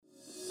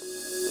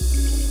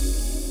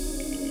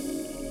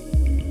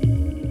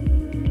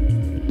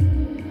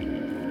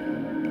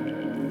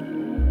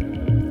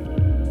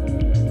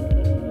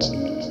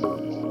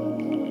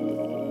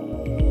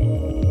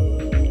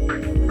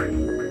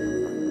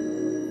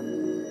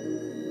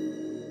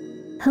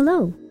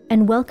Hello,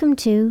 and welcome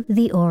to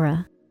The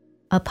Aura,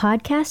 a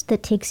podcast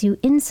that takes you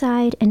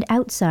inside and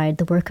outside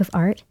the work of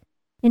art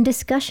in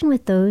discussion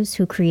with those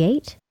who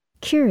create,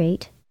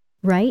 curate,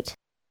 write,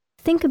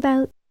 think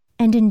about,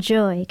 and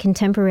enjoy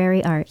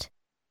contemporary art.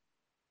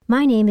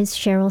 My name is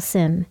Cheryl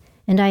Sim,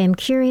 and I am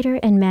curator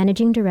and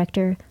managing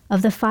director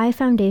of the Phi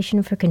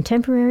Foundation for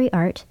Contemporary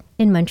Art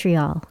in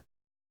Montreal.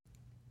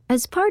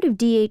 As part of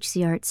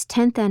DHC Art's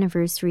 10th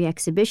anniversary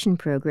exhibition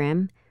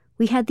program,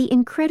 we had the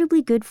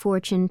incredibly good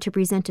fortune to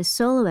present a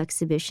solo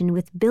exhibition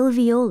with Bill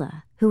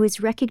Viola, who is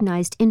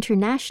recognized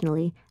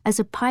internationally as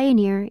a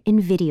pioneer in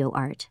video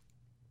art.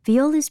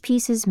 Viola's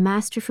pieces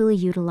masterfully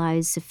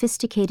utilize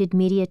sophisticated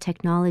media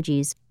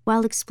technologies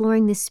while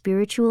exploring the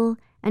spiritual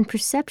and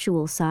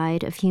perceptual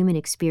side of human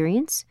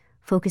experience,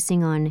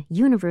 focusing on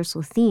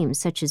universal themes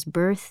such as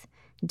birth,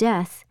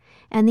 death,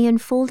 and the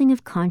unfolding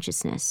of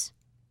consciousness.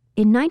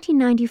 In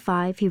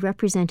 1995, he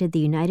represented the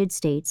United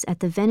States at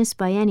the Venice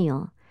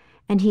Biennial,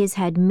 and he has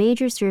had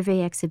major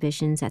survey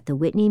exhibitions at the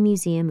Whitney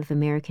Museum of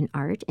American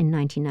Art in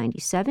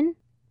 1997,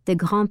 the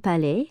Grand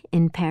Palais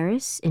in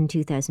Paris in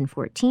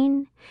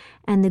 2014,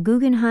 and the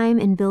Guggenheim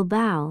in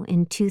Bilbao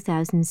in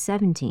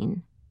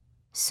 2017.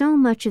 So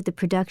much of the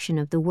production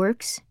of the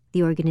works,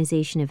 the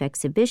organization of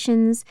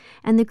exhibitions,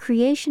 and the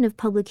creation of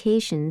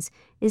publications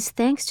is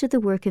thanks to the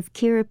work of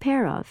Kira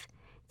Perov,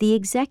 the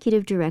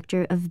executive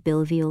director of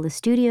Bill Viola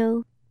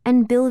Studio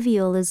and Bill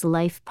Viola's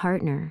life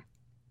partner.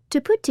 To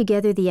put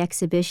together the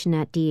exhibition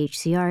at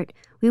DHC Art,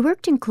 we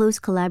worked in close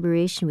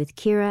collaboration with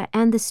Kira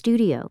and the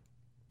studio.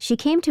 She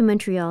came to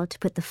Montreal to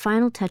put the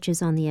final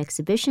touches on the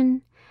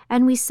exhibition,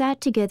 and we sat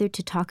together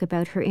to talk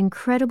about her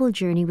incredible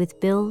journey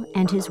with Bill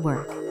and his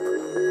work.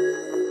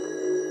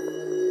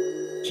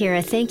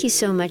 Kira, thank you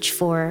so much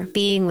for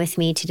being with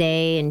me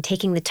today and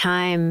taking the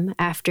time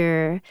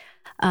after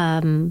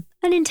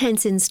an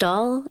intense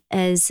install,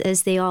 as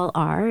they all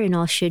are and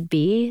all should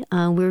be.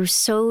 We're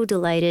so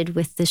delighted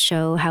with the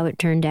show, how it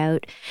turned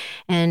out.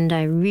 And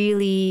I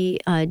really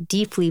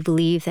deeply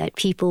believe that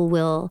people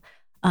will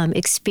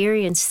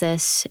experience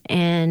this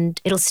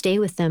and it'll stay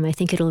with them. I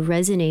think it'll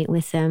resonate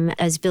with them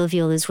as Bill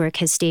Viola's work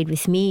has stayed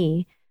with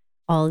me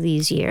all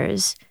these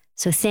years.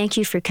 So thank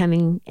you for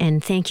coming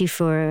and thank you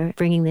for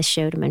bringing this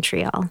show to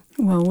Montreal.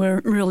 Well,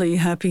 we're really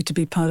happy to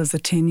be part of the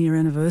 10-year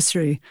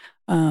anniversary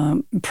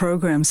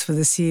programs for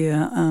this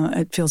year.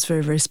 It feels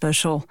very, very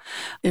special.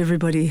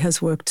 Everybody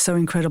has worked so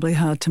incredibly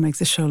hard to make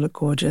the show look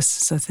gorgeous.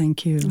 So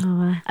thank you.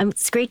 Oh,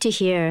 it's great to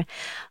hear.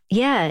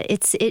 Yeah,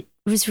 it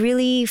was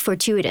really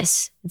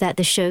fortuitous that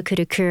the show could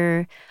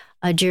occur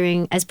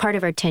as part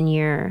of our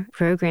 10-year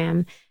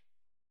program.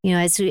 You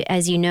know,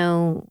 as you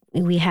know,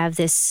 we have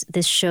this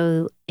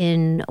show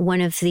in one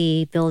of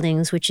the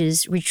buildings,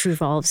 which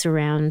revolves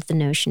around the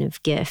notion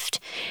of gift,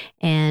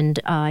 and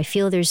I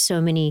feel there's so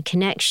many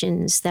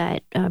connections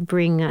that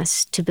bring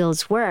us to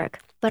Bill's work.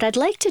 But I'd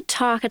like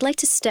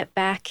to step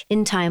back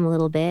in time a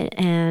little bit,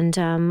 and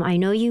I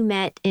know you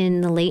met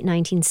in the late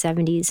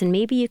 1970s, and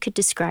maybe you could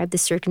describe the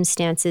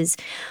circumstances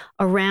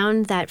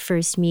around that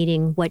first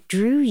meeting, what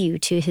drew you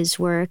to his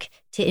work,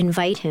 to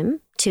invite him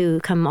to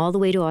come all the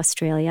way to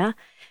Australia,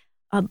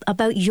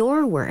 about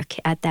your work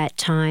at that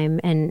time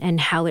and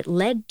how it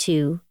led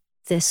to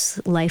this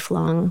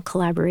lifelong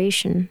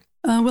collaboration.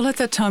 Well, at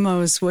that time I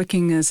was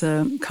working as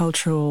a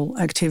cultural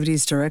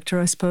activities director,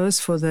 I suppose,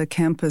 for the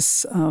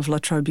campus of La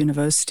Trobe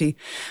University,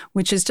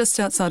 which is just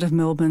outside of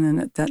Melbourne.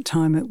 And at that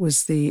time it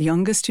was the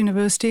youngest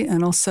university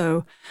and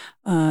also,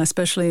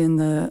 especially in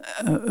the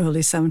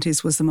early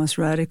 70s, was the most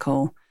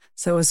radical.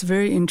 So it was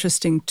very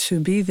interesting to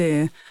be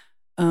there.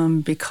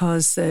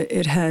 Because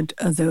it had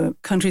the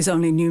country's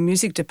only new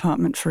music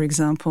department, for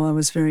example. I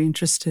was very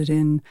interested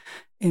in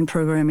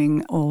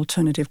programming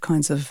alternative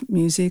kinds of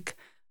music.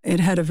 It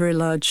had a very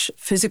large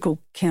physical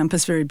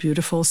campus, very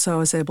beautiful, so I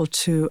was able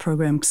to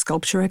program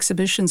sculpture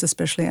exhibitions,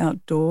 especially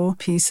outdoor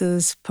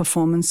pieces,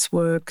 performance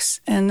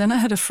works. And then I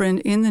had a friend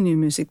in the new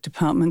music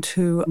department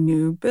who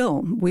knew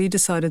Bill. We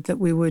decided that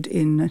we would,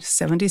 in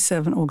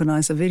 77,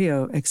 organize a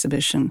video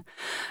exhibition.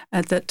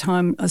 At that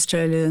time,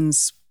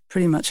 Australians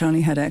pretty much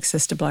only had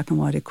access to black and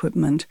white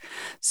equipment.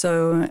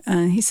 So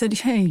he said,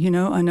 hey,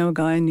 I know a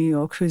guy in New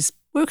York whose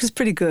work is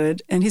pretty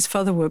good, and his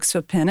father works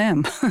for Pan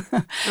Am.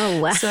 Oh,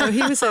 wow. So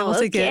he was able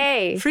to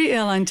get free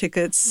airline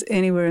tickets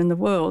anywhere in the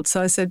world.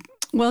 So I said,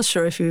 well,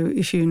 sure, if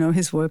you know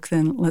his work,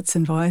 then let's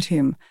invite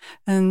him.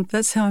 And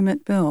that's how I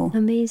met Bill.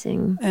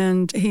 Amazing.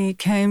 And he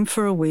came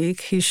for a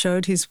week. He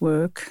showed his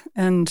work,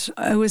 and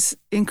I was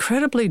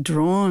incredibly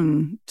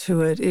drawn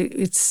to it.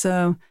 It's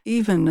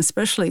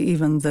especially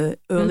even the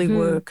early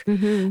work,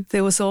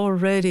 there was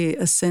already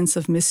a sense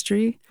of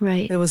mystery.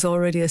 Right. There was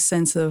already a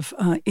sense of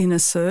inner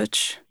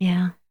search.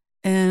 Yeah.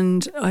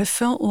 And I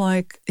felt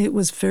like it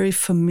was very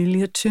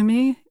familiar to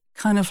me.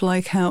 Kind of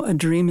like how a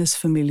dream is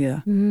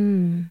familiar.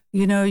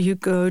 You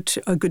go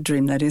to a good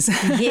dream, that is.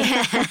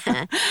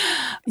 Yeah.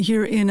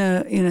 You're in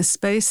a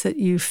space that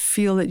you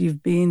feel that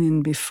you've been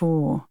in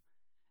before.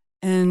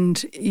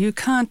 And you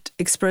can't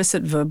express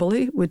it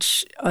verbally,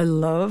 which I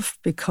love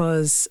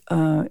because,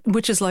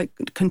 which is like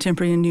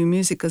contemporary and new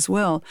music as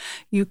well.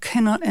 You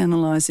cannot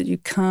analyze it. You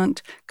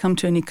can't come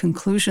to any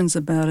conclusions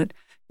about it.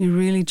 You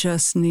really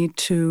just need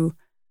to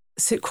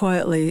sit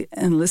quietly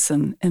and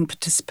listen and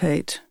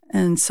participate.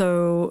 And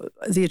so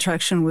the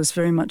attraction was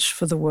very much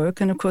for the work.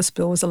 And of course,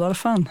 Bill was a lot of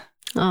fun.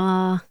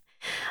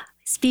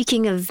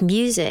 Speaking of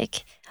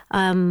music,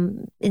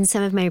 in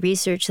some of my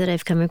research that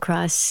I've come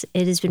across,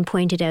 it has been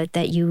pointed out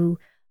that you,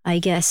 I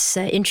guess,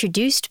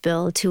 introduced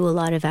Bill to a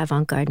lot of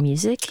avant-garde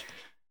music.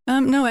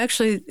 No,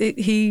 actually,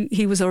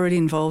 he was already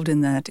involved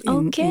in that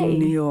in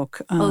New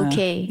York.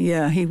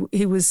 Yeah,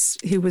 he was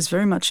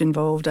very much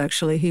involved.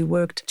 Actually, he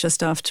worked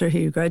just after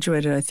he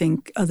graduated. I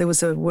think there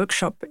was a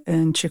workshop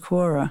in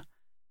Chicora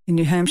in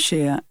New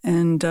Hampshire,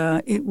 and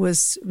it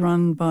was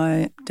run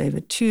by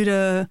David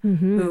Tudor,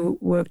 who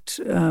worked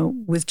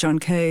with John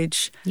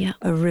Cage,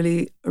 a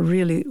really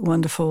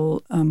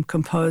wonderful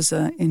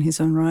composer in his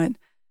own right.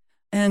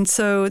 And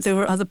so there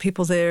were other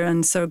people there,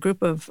 and so a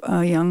group of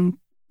young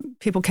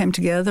people came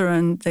together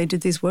and they did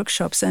these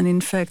workshops. And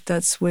in fact,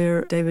 that's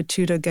where David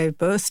Tudor gave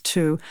birth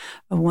to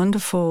a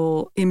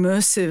wonderful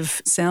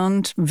immersive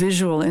sound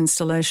visual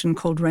installation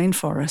called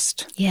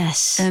Rainforest.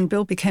 Yes. And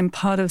Bill became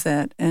part of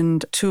that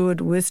and toured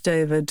with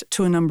David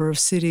to a number of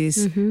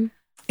cities.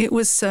 It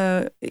was,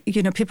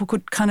 people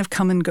could kind of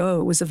come and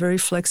go. It was a very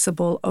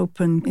flexible,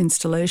 open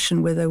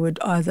installation where they would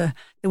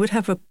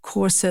have a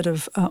core set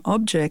of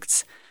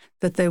objects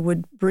that they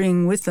would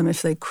bring with them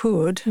if they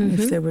could,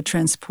 if they were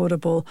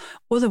transportable,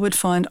 or they would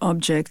find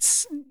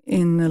objects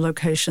in the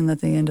location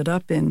that they ended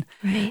up in.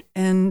 Right.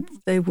 And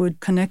they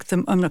would connect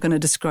them. I'm not going to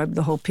describe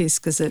the whole piece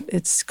because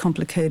it's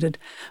complicated,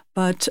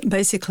 but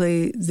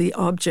basically the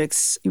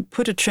objects, you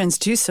put a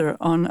transducer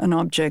on an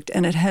object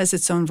and it has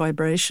its own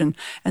vibration,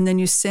 and then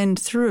you send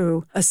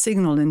through a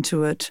signal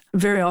into it.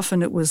 Very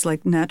often it was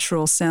like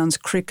natural sounds,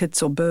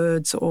 crickets or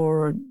birds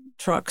or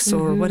trucks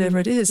or whatever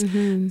it is.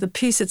 The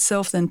piece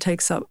itself then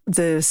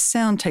the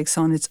sound takes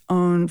on its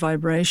own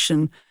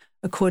vibration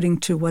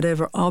according to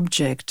whatever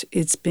object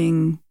it's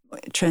being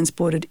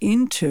transported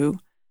into.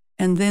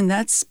 And then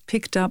that's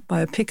picked up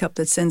by a pickup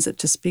that sends it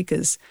to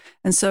speakers.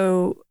 And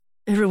so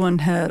everyone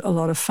had a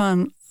lot of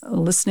fun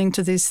listening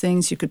to these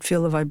things. You could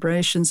feel the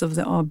vibrations of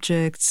the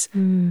objects.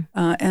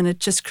 And it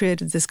just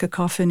created this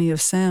cacophony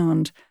of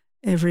sound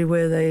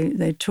everywhere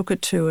they took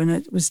it to, and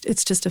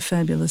it's just a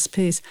fabulous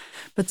piece.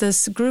 But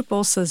this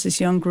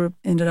young group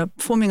ended up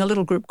forming a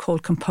little group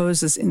called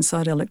Composers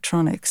Inside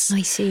Electronics.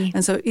 I see.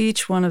 And so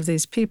each one of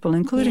these people,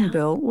 including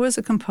Bill, was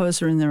a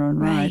composer in their own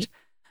right.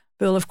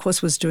 Bill, of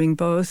course, was doing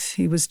both.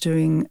 He was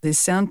doing these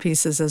sound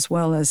pieces as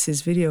well as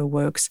his video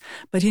works,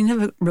 but he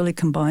never really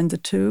combined the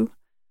two.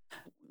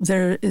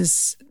 There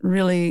is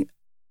really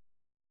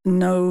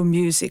no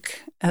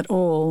music at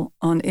all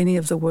on any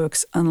of the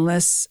works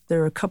unless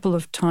there are a couple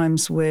of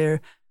times where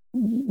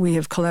we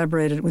have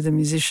collaborated with a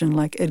musician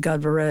like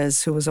Edgard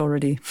Varese, who was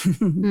already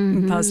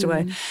passed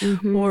away,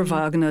 or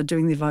Wagner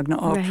doing the Wagner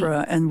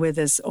opera, and where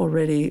there's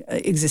already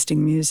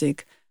existing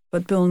music.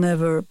 But Bill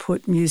never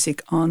put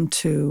music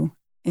onto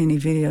any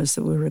videos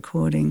that we're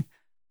recording.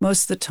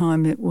 Most of the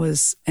time it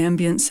was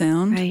ambient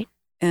sound. Right.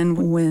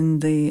 And when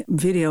the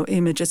video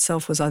image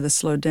itself was either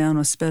slowed down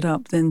or sped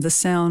up, then the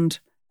sound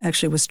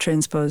actually was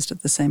transposed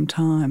at the same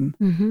time.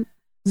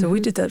 So we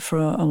did that for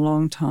a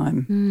long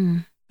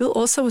time. Bill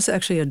also was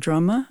actually a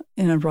drummer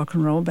in a rock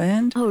and roll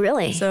band. Oh,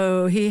 really?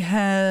 So he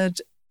has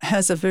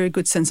a very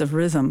good sense of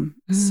rhythm.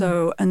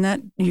 So, and that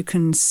you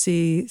can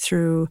see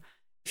through,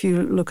 if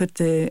you look at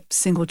the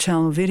single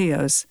channel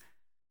videos,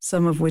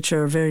 some of which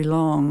are very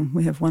long.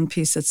 We have one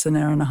piece that's an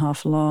hour and a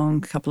half long,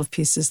 a couple of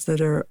pieces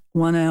that are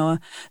 1 hour.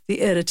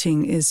 The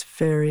editing is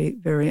very,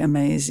 very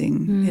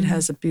amazing. It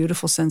has a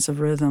beautiful sense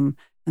of rhythm.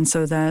 And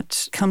so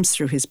that comes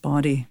through his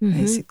body,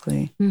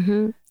 basically.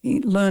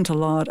 He learned a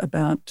lot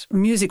about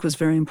music. Was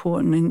very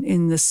important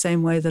in the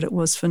same way that it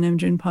was for Nam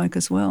June Paik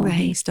as well. Right.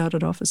 He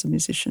started off as a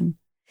musician.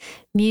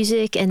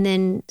 Music, and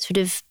then sort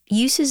of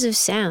uses of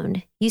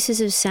sound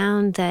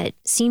that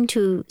seems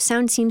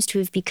to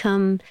have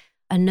become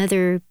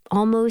another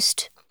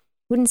almost,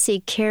 wouldn't say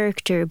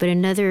character, but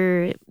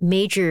another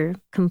major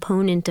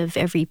component of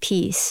every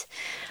piece.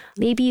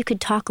 Maybe you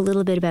could talk a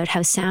little bit about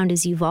how sound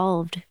has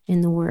evolved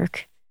in the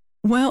work.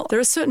 Well, there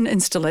are certain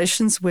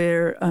installations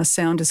where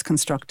sound is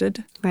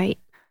constructed. Right.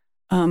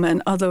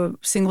 And other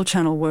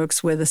single-channel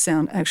works where the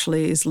sound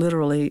actually is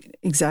literally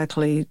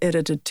exactly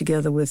edited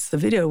together with the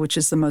video, which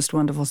is the most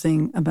wonderful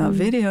thing about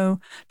video,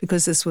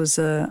 because this was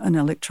an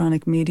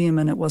electronic medium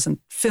and it wasn't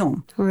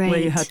film, where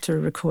you had to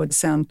record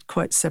sound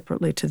quite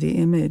separately to the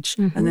image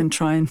and then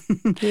try and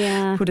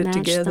put it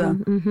together.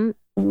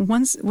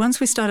 Once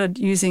we started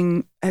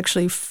using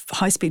actually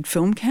high-speed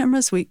film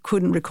cameras, we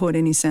couldn't record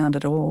any sound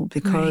at all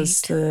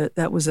because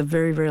that was a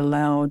very, very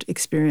loud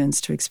experience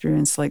to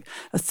experience like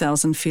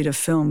 1,000 feet of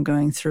film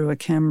going through a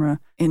camera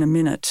in a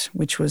minute,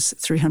 which was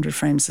 300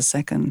 frames a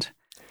second.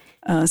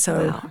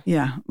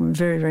 Yeah,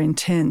 very, very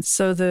intense.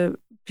 So the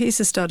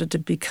pieces started to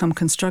become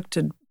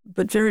constructed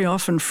but very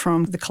often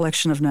from the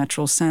collection of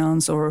natural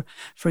sounds, or,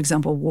 for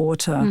example,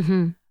 water.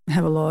 Mm-hmm. We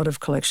have a lot of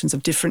collections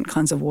of different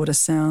kinds of water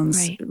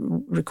sounds, Right.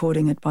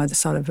 recording it by the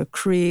side of a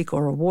creek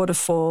or a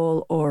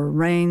waterfall or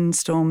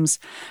rainstorms,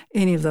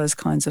 any of those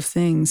kinds of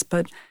things.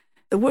 But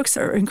the works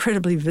are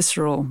incredibly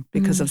visceral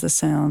because of the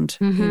sound.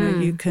 Mm-hmm. You know,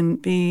 you can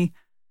be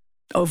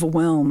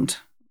overwhelmed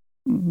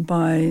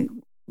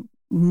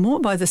more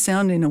by the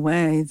sound in a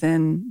way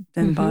than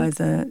by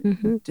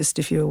the just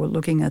if you were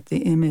looking at the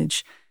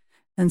image.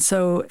 And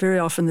so very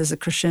often there's a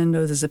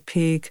crescendo, there's a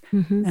peak,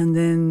 and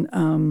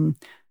then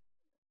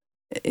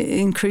it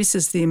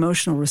increases the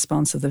emotional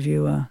response of the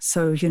viewer.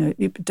 So, you know,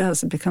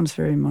 it becomes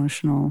very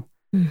emotional.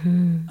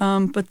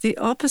 But the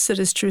opposite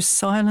is true.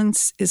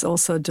 Silence is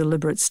also a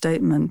deliberate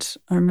statement.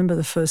 I remember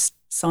the first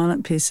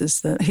silent pieces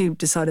that he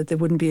decided there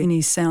wouldn't be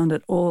any sound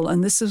at all.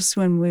 And this was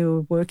when we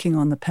were working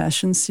on the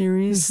Passion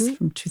series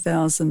from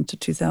 2000 to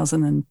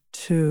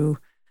 2002.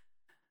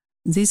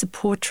 These are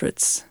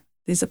portraits.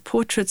 These are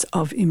portraits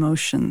of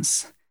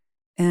emotions.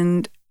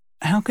 And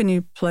how can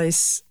you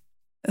place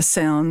a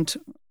sound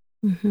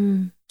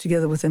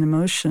together with an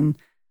emotion?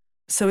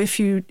 So if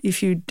you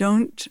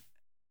don't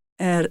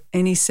add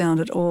any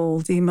sound at all,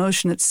 the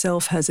emotion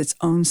itself has its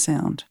own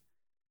sound.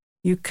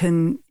 You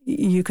can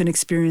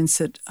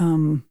experience it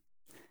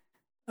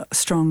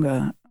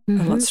stronger,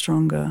 a lot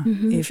stronger.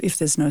 If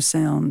there's no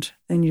sound,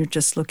 then you're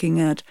just looking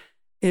at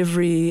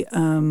every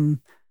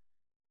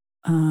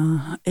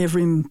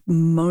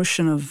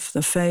motion of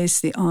the face,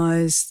 the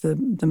eyes,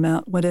 the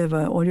mouth,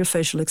 whatever, all your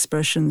facial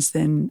expressions.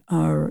 Then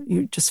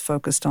you're just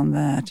focused on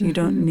that. You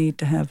don't need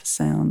to have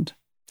sound.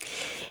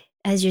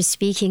 As you're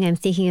speaking, I'm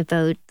thinking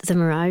about the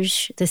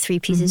Mirage, the 3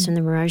 pieces from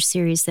the Mirage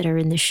series that are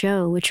in the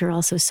show, which are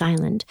also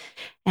silent,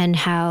 and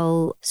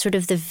how sort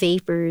of the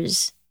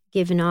vapors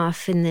given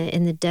off in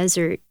the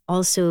desert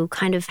also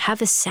kind of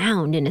have a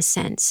sound in a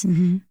sense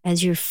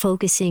as you're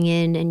focusing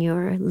in and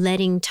you're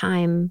letting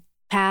time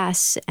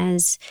pass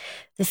as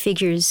the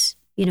figures,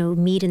 you know,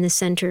 meet in the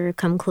center,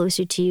 come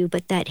closer to you.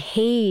 But that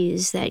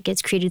haze that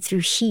gets created through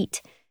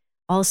heat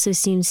also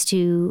seems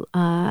to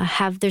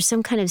there's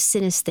some kind of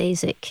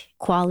synesthetic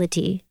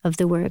quality of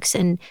the works.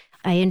 And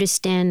I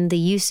understand the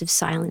use of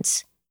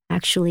silence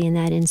actually in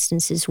that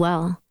instance as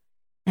well.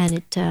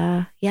 And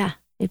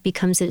it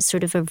becomes a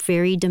sort of a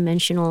very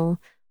dimensional,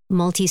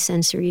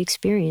 multi-sensory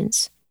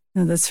experience.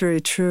 No, that's very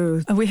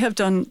true. We have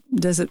done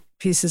desert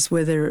pieces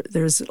where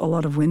there's a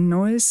lot of wind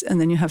noise,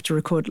 and then you have to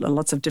record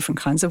lots of different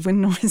kinds of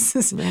wind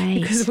noises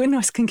because wind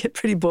noise can get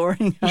pretty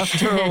boring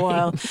after a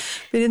while.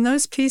 But in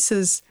those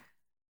pieces,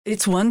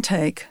 it's one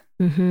take.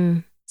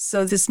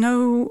 So there's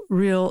no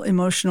real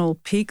emotional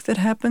peak that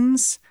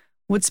happens.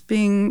 What's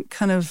being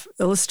kind of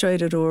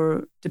illustrated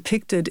or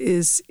depicted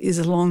is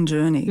a long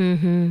journey,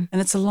 and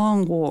it's a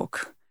long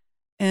walk.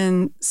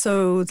 And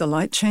so the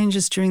light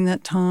changes during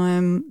that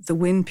time. The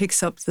wind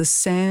picks up the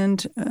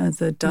sand,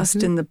 the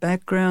dust in the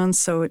background,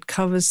 so it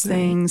covers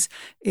things.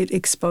 It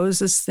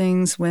exposes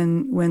things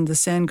when the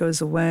sand goes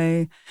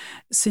away.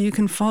 So you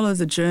can follow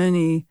the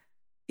journey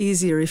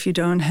easier if you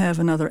don't have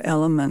another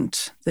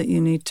element that you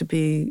need to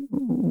be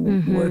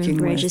working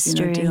with,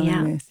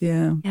 dealing with.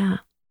 Yeah.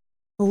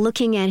 Well,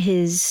 looking at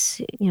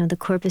his, the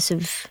corpus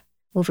of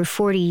over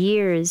 40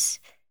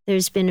 years,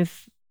 there's been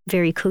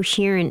very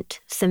coherent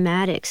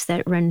thematics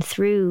that run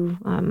through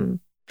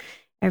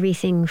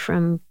everything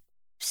from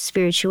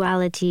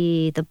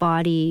spirituality, the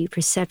body,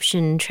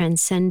 perception,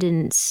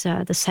 transcendence,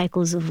 the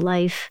cycles of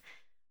life,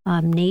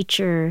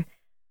 nature,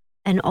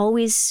 and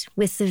always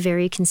with the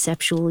very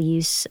conceptual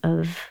use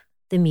of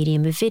the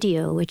medium of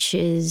video, which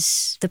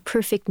is the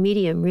perfect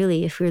medium,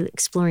 really, if we're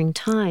exploring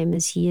time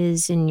as he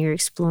is, and you're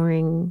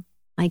exploring,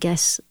 I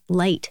guess,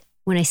 light.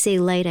 When I say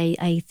light,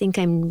 I think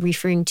I'm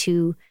referring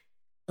to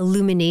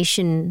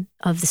illumination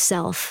of the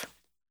self,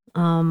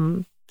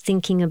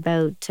 thinking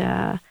about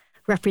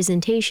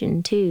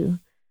representation too,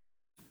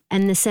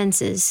 and the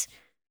senses.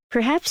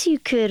 Perhaps you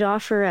could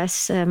offer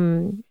us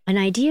an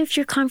idea of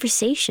your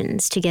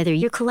conversations together,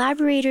 your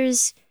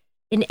collaborators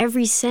in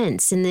every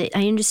sense. And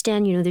I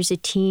understand, there's a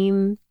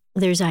team,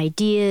 there's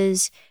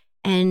ideas,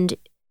 and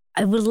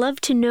I would love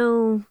to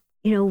know,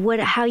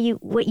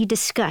 what you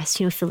discuss,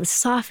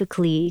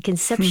 philosophically,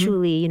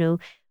 conceptually,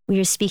 when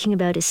you're speaking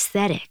about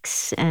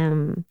aesthetics,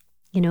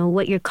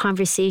 what your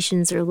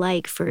conversations are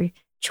like for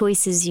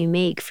choices you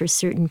make for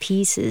certain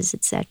pieces,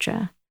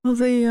 etc. Well,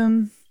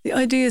 the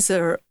ideas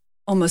are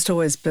almost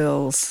always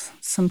Bill's.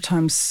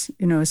 Sometimes,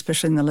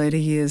 especially in the later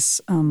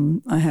years,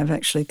 I have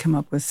actually come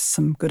up with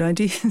some good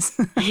ideas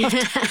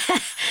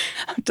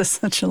after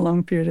such a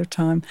long period of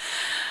time.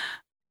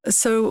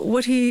 So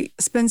what he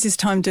spends his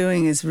time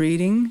doing is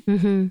reading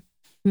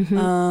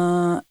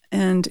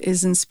and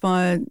is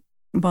inspired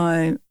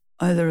by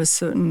either a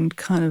certain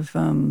kind of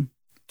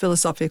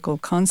philosophical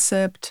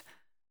concept,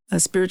 a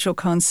spiritual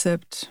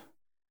concept,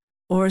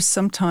 or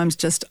sometimes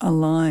just a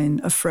line,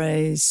 a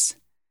phrase,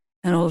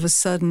 and all of a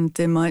sudden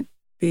there might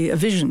be a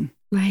vision.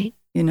 Right.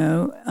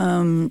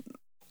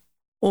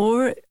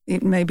 Or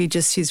it may be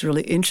just he's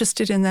really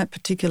interested in that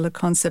particular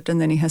concept and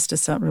then he has to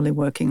start really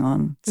working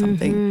on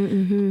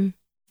something.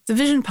 The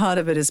vision part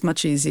of it is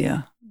much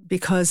easier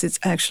because it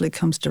actually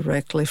comes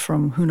directly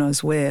from who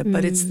knows where,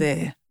 but it's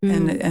there.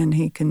 And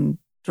he can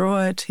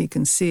draw it, he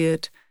can see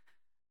it.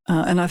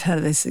 And I've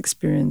had this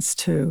experience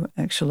too,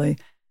 actually,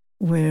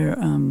 where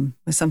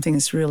something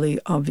is really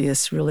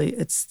obvious, really,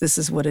 this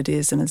is what it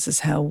is, and this is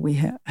how we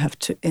have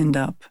to end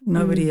up.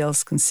 Nobody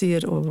else can see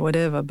it or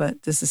whatever,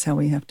 but this is how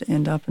we have to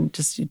end up, and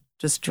it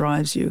just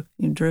drives you.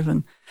 You're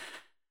driven.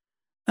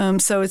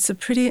 So it's a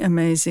pretty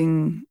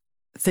amazing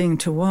thing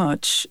to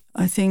watch.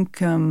 I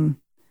think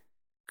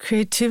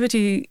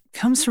creativity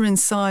comes from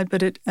inside,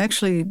 but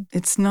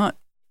it's not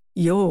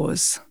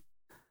yours.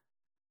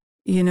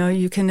 You know,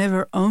 you can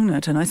never own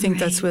it. And I think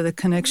that's where the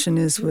connection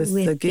is with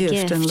the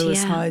gift. And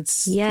Lewis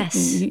Hyde's.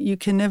 Yes. You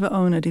can never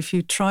own it. If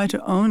you try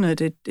to own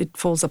it, it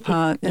falls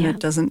apart and it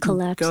doesn't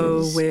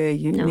go where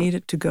you need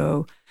it to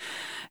go.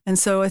 And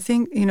so I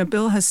think, you know,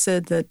 Bill has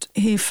said that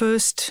he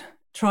first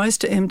tries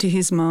to empty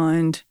his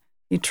mind.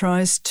 He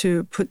tries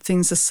to put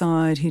things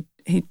aside.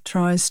 He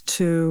tries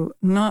to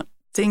not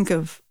think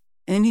of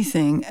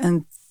anything.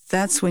 And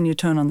that's when you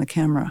turn on the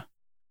camera,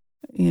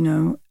 you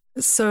know.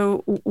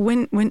 So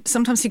when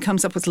sometimes he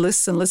comes up with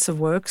lists and lists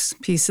of works,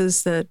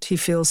 pieces that he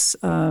feels,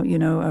 are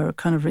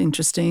kind of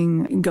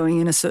interesting, going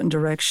in a certain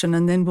direction,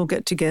 and then we'll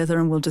get together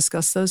and we'll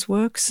discuss those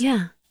works.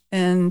 Yeah.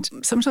 And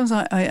sometimes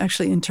I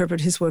actually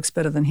interpret his works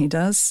better than he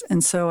does.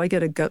 And so I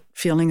get a gut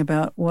feeling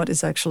about what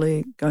is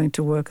actually going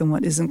to work and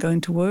what isn't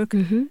going to work.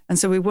 And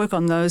so we work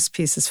on those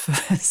pieces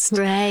first.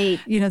 Right.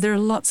 You know, there are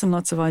lots and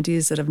lots of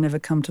ideas that have never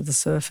come to the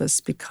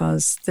surface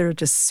because there are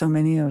just so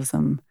many of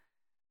them.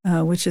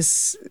 Which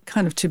is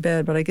kind of too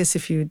bad, but I guess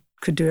if you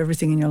could do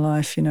everything in your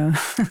life, you know,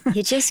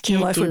 you just can't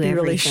your life do would be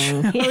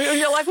everything.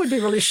 Your life would be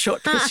really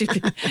short because you'd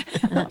be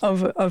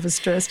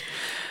overstressed.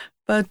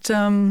 But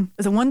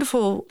the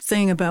wonderful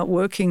thing about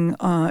working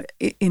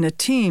in a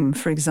team,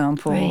 for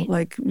example,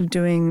 like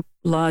doing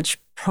large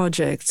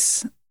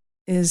projects,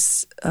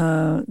 is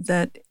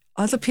that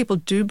other people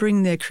do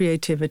bring their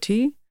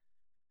creativity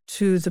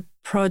to the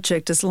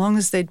project as long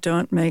as they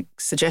don't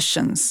make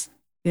suggestions.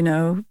 You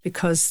know,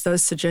 because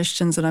those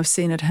suggestions, and I've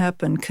seen it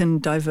happen, can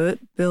divert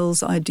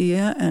Bill's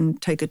idea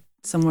and take it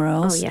somewhere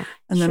else. Oh, yeah.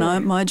 And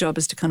then my job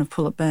is to kind of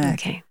pull it back.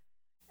 Okay.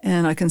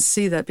 And I can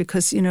see that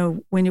because, you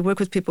know, when you work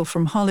with people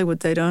from Hollywood,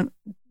 they don't,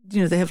 you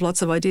know, they have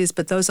lots of ideas,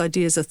 but those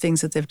ideas are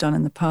things that they've done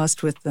in the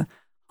past with the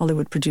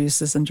Hollywood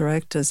producers and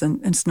directors, and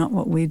it's not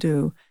what we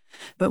do.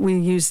 But we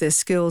use their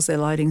skills, their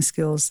lighting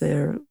skills,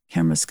 their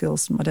camera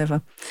skills, and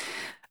whatever.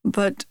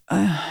 But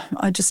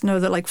I just know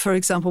that, like, for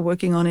example,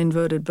 working on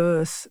Inverted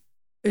Birth,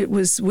 it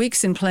was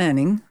weeks in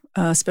planning.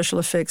 Special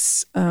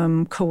effects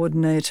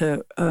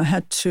coordinator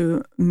had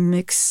to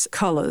mix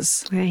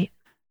colors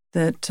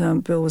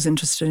that Bill was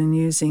interested in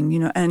using, you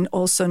know, and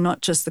also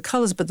not just the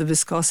colors, but the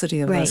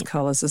viscosity of those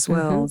colors as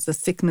well, the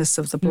thickness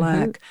of the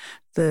black,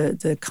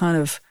 the kind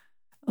of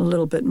a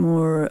little bit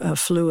more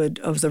fluid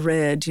of the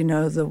red, you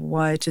know, the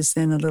white is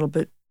then a little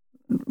bit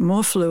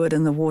more fluid,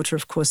 and the water,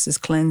 of course, is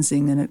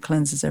cleansing, and it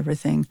cleanses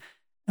everything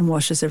and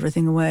washes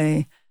everything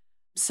away.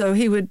 So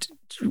he would,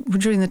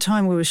 during the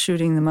time we were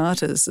shooting The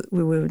Martyrs,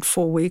 we were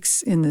 4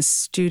 weeks in the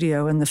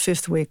studio, and the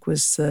 5th week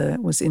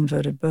was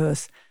Inverted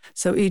Birth.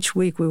 So each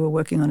week we were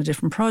working on a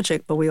different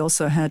project, but we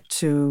also had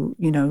to,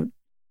 you know,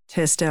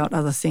 test out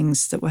other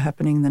things that were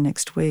happening the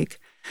next week.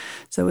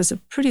 So it was a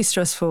pretty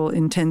stressful,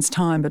 intense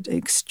time, but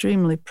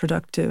extremely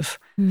productive.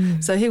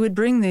 So he would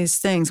bring these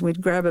things. We'd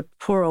grab a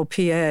poor old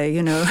PA,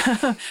 you know,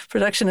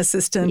 production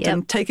assistant,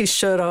 and take his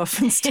shirt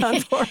off and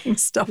start pouring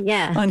stuff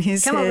on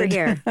his head. Come over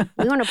here.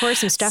 We want to pour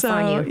some stuff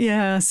on you.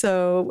 Yeah,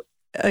 so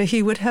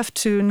he would have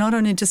to not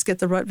only just get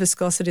the right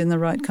viscosity and the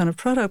right kind of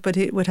product, but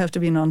it would have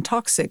to be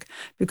non-toxic,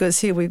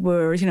 because here we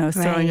were, you know,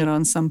 throwing it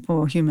on some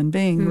poor human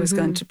being who was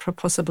going to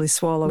possibly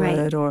swallow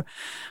it, or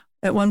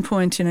at one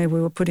point, you know, we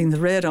were putting the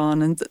red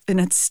on and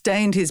it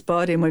stained his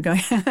body, and we're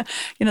going,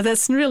 you know,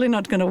 that's really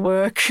not going to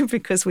work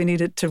because we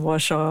need it to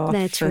wash off.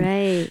 That's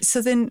right.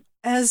 So then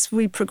as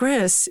we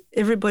progress,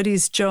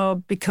 everybody's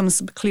job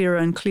becomes clearer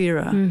and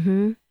clearer.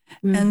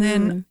 And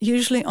then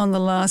usually on the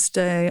last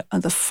day,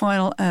 on the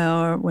final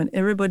hour, when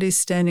everybody's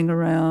standing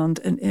around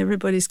and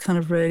everybody's kind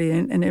of ready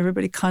and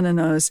everybody kind of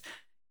knows,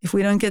 if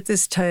we don't get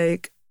this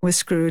take, we're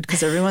screwed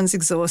because everyone's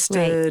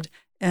exhausted.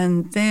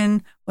 And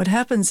then what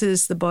happens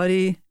is the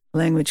body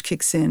language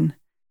kicks in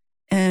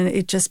and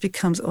it just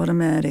becomes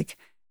automatic.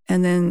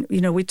 And then, you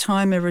know, we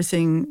time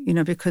everything, you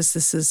know, because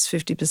this is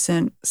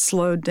 50%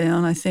 slowed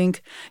down, I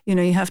think. You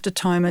know, you have to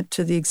time it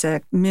to the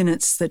exact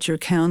minutes that you're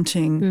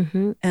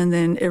counting. And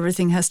then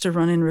everything has to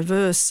run in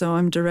reverse. So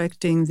I'm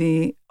directing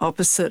the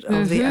opposite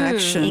of the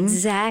action.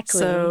 Exactly.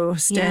 So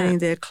standing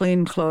there,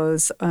 clean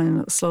clothes,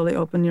 and slowly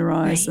open your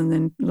eyes and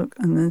then look.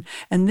 And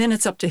then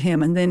it's up to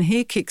him. And then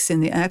he kicks in,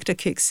 the actor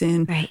kicks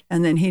in,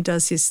 and then he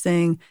does his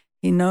thing.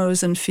 He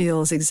knows and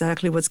feels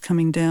exactly what's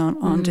coming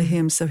down onto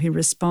him. So he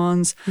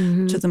responds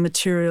to the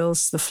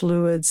materials, the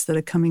fluids that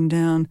are coming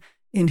down,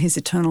 in his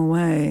eternal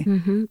way.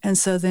 Mm-hmm. And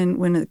so then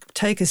when a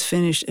take is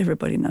finished,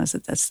 everybody knows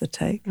that that's the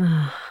take.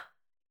 Oh,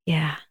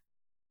 yeah.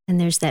 And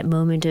there's that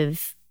moment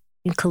of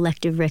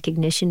collective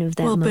recognition of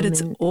that moment. But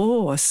it's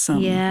awesome.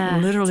 Yeah.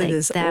 Literally, like,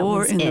 there's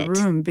awe in the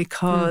room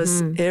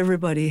because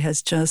everybody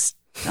has just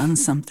done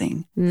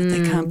something that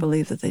they can't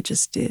believe that they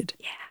just did.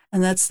 Yeah.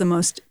 And that's the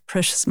most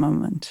precious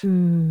moment.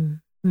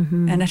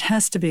 Mm-hmm. And it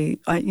has to be,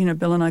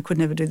 Bill and I could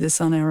never do this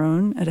on our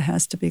own. It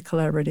has to be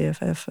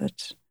collaborative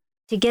effort.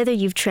 Together,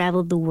 you've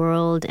traveled the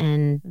world,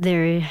 and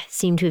there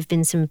seem to have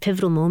been some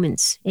pivotal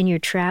moments in your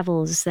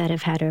travels that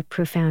have had a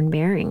profound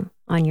bearing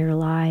on your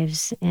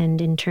lives and,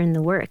 in turn,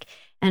 the work.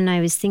 And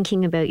I was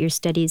thinking about your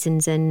studies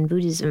in Zen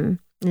Buddhism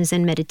and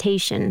Zen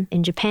meditation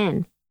in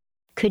Japan.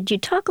 Could you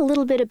talk a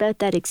little bit about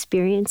that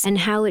experience and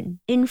how it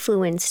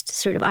influenced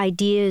sort of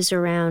ideas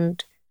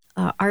around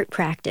art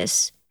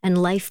practice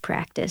and life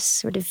practice,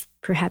 sort of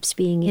perhaps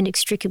being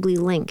inextricably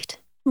linked?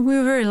 We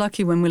were very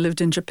lucky when we lived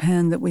in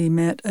Japan that we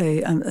met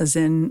a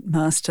Zen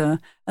master.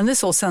 And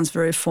this all sounds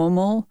very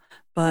formal,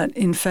 but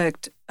in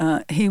fact,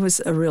 he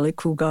was a really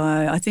cool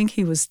guy. I think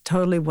he was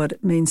totally what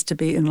it means to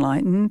be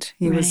enlightened.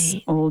 He was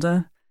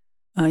older.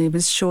 He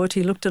was short.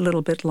 He looked a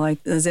little bit like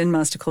a Zen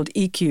master called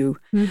EQ.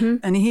 Mm-hmm.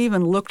 And he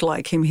even looked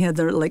like him. He had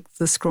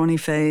the scrawny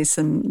face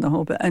and the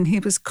whole bit. And he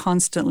was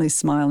constantly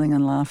smiling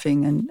and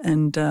laughing.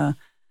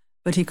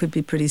 But he could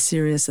be pretty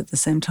serious at the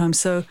same time.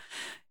 So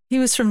he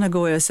was from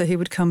Nagoya, so he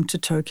would come to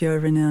Tokyo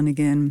every now and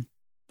again.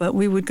 But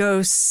we would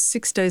go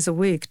 6 days a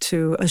week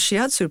to a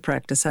shiatsu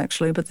practice,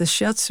 actually. But the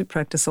shiatsu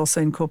practice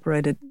also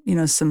incorporated,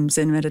 some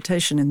Zen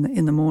meditation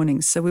in the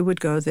mornings. So we would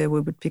go there.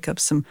 We would pick up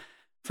some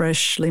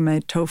freshly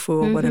made tofu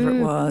or whatever it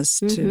was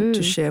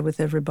to share with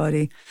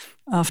everybody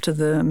after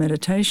the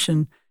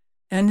meditation.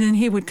 And then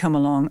he would come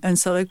along. And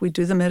so we'd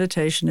do the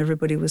meditation.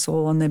 Everybody was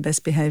all on their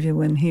best behavior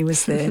when he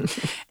was there.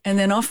 And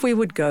then off we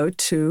would go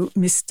to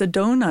Mr.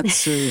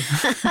 Donatsu.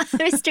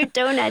 Mr.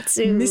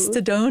 Donatsu.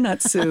 Mr.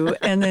 Donatsu.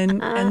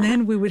 And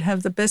then we would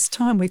have the best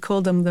time. We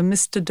called them the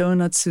Mr.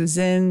 Donatsu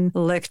Zen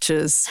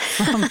lectures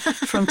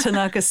from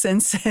Tanaka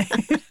Sensei.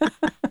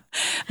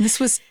 This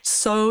was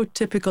so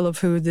typical of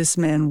who this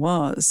man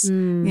was.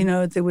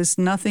 There was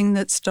nothing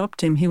that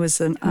stopped him. He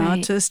was an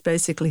artist.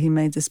 Basically, he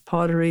made this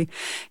pottery.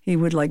 He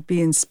would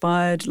be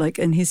inspired.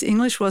 And his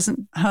English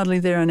wasn't hardly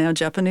there and our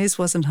Japanese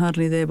wasn't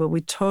hardly there, but we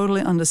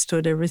totally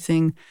understood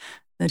everything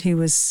that he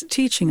was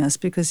teaching us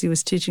because he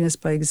was teaching us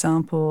by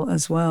example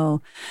as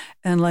well.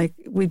 And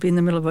we'd be in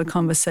the middle of a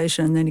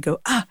conversation and then he'd go,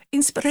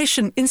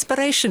 inspiration.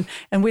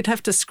 And we'd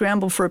have to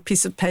scramble for a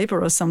piece of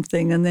paper or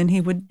something. And then he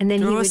would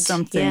draw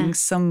something,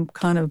 some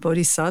kind of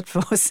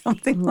bodhisattva or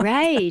something.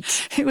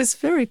 Right. It was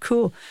very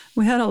cool.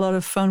 We had a lot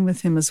of fun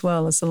with him as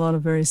well as a lot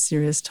of very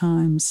serious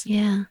times.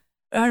 Yeah.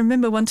 I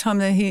remember one time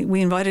that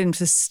we invited him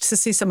to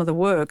see some of the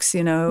works,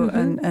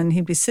 and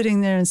he'd be sitting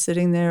there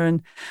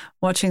and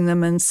watching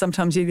them, and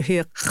sometimes you'd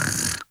hear,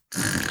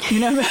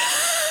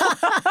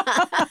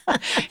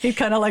 he'd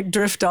kind of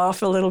drift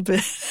off a little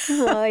bit.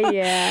 Oh,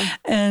 yeah.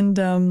 And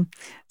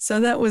so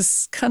that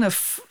was kind of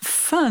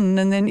fun.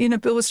 And then,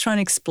 Bill was trying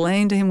to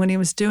explain to him what he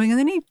was doing, and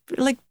then he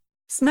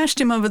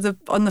smashed him on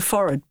the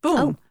forehead. Boom.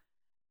 Oh.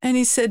 And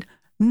he said,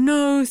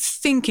 no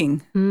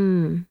thinking.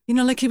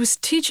 He was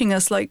teaching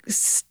us,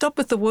 stop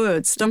with the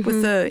words, stop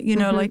with the, you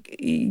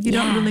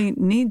don't really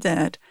need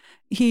that.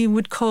 He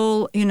would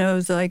call,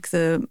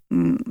 the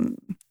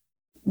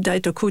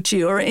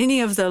Daitokuchi or any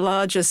of the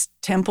largest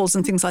temples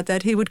and things like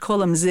that, he would call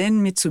them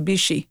Zen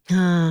Mitsubishi.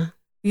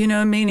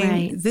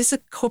 Meaning these are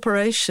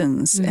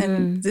corporations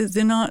and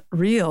they're not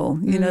real.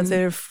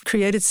 They've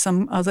created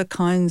some other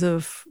kinds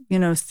of,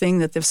 thing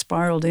that they've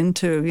spiraled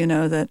into,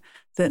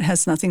 that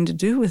has nothing to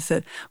do with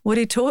it. What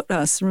he taught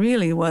us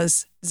really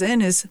was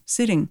Zen is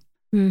sitting.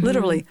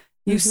 Literally,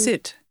 you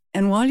sit.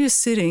 And while you're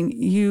sitting,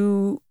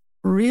 you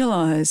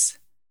realize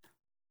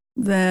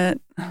that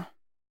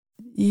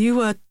you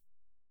are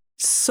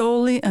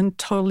solely and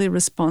totally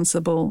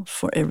responsible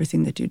for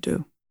everything that you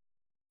do.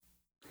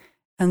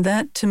 And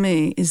that, to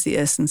me, is the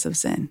essence of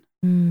Zen.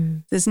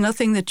 There's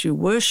nothing that you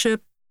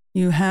worship.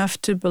 You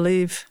have to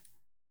believe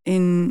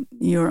in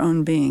your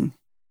own being.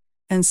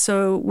 And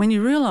so when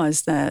you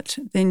realize that,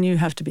 then you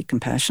have to be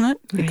compassionate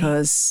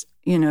because,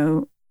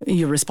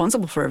 you're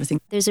responsible for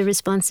everything. There's a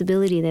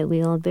responsibility that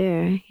we all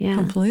bear. Yeah.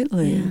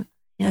 Completely. Yeah.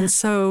 Yeah. And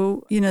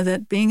so,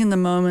 that being in the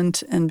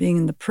moment and being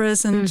in the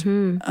present,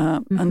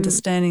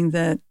 understanding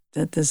that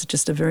there's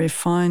just a very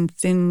fine,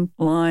 thin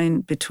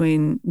line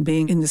between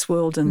being in this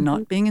world and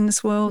not being in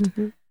this world,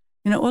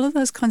 all of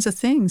those kinds of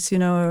things,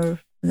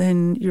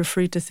 then you're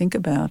free to think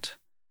about.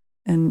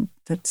 And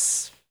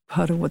that's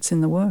part of what's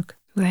in the work.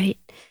 Right.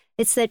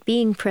 It's that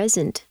being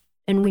present.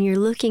 And when you're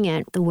looking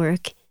at the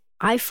work,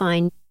 I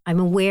find I'm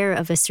aware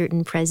of a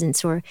certain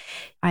presence, or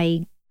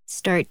I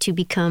start to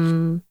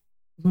become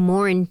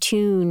more in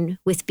tune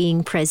with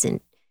being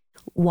present,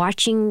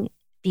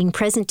 being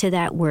present to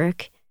that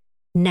work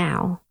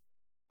now,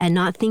 and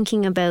not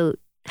thinking about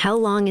how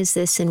long is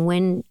this and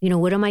when,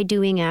 what am I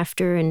doing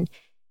after? And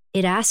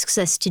it asks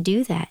us to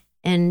do that.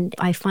 And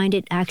I find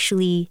it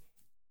actually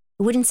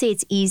I wouldn't say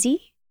it's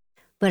easy,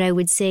 but I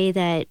would say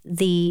that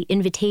the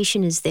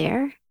invitation is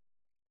there.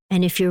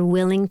 And if you're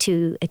willing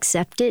to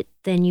accept it,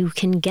 then you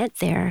can get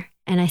there.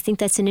 And I think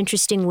that's an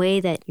interesting way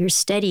that your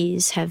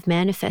studies have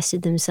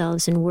manifested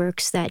themselves in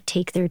works that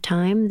take their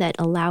time, that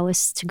allow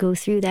us to go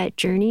through that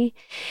journey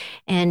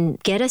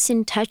and get us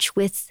in touch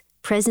with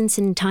presence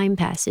and time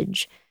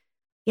passage.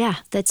 Yeah,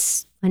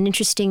 that's an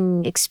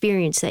interesting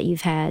experience that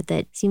you've had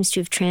that seems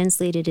to have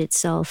translated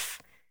itself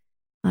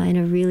in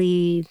a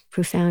really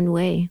profound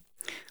way.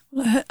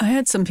 Well, I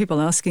had some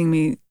people asking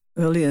me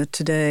earlier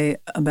today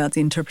about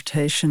the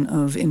interpretation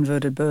of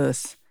inverted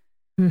birth.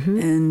 Mm-hmm.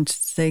 And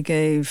they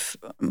gave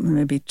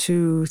maybe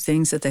 2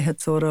 things that they had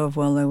thought of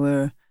while they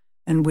were,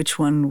 and which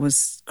one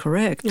was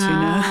correct, you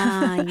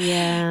know?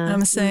 Yeah.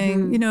 I'm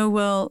saying,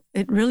 well,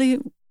 it really,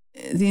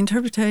 the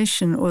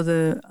interpretation or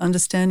the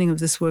understanding of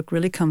this work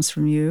really comes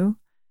from you.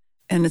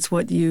 And it's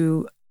what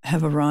you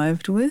have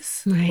arrived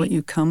with, right. What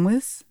you come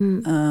with,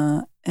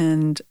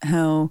 and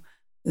how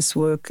this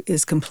work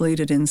is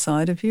completed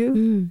inside of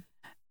you.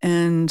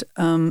 And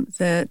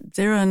that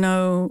there are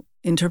no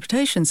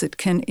interpretations. It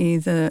can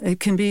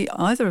be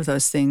either of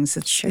those things.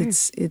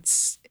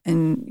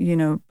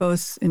 And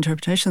both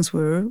interpretations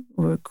were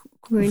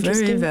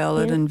very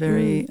valid and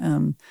very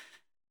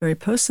very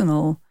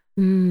personal.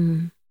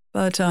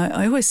 But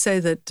I always say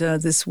that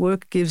this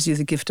work gives you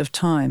the gift of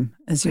time,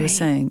 as you were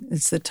saying.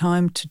 It's the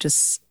time to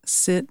just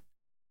sit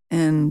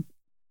and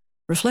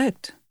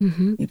reflect.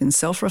 Mm-hmm. You can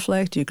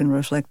self-reflect. You can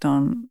reflect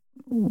on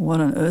what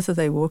on earth are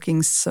they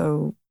walking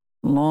so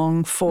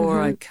long for?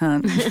 Mm-hmm. I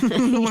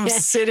can't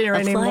sit here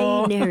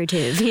anymore. Applying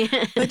narrative.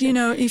 But,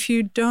 if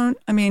you don't,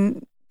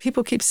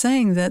 people keep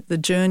saying that the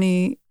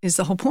journey is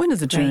the whole point of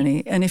the journey.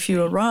 Right. And if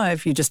you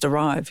arrive, you just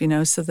arrive,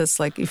 So that's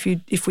like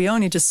if we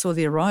only just saw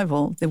the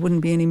arrival, there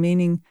wouldn't be any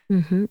meaning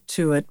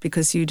to it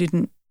because you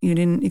didn't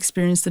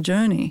experience the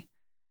journey.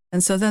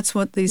 And so that's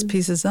what these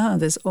pieces are.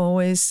 There's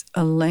always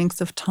a length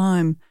of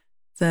time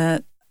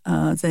that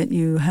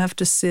you have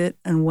to sit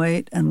and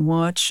wait and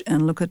watch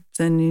and look at,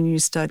 then you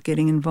start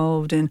getting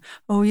involved in,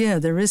 oh yeah,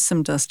 there is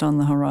some dust on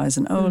the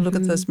horizon. Oh, look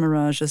at those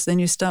mirages. Then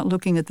you start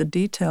looking at the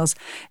details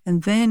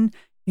and then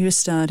you're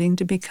starting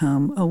to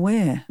become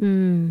aware.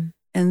 And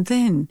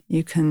then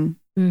you can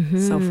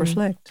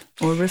self-reflect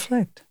or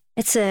reflect.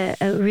 It's a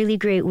really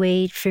great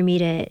way for me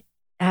to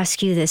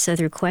ask you this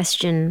other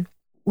question,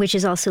 which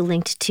is also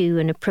linked to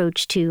an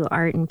approach to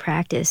art and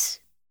practice.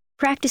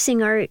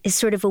 Practicing art is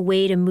sort of a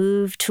way to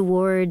move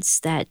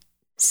towards that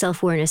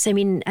self-awareness.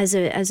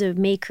 As a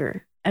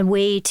maker, a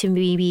way to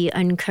maybe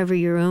uncover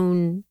your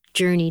own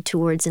journey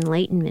towards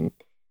enlightenment,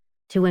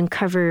 to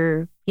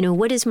uncover,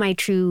 what is my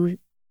true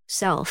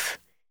self?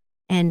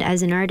 And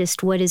as an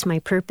artist, what is my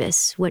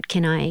purpose? What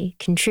can I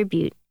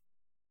contribute?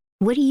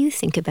 What do you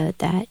think about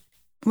that?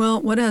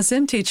 Well, what our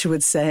Zen teacher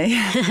would say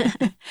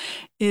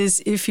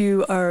is if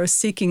you are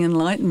seeking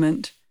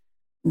enlightenment,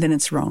 then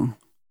it's wrong.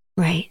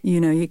 Right.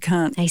 You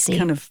can't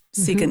kind of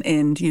seek an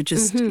end. You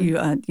just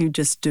you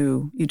just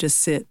do. You just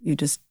sit. You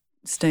just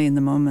stay in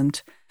the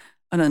moment.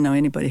 I don't know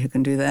anybody who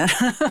can do that.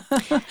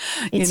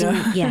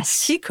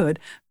 Yes, he could,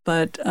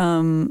 but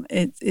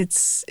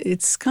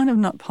it's kind of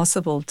not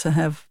possible to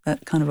have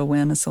that kind of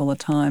awareness all the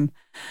time.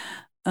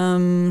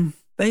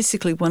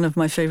 Basically, one of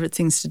my favorite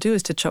things to do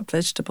is to chop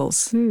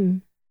vegetables.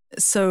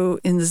 So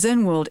in the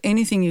Zen world,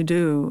 anything you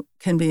do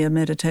can be a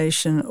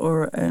meditation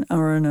or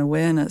an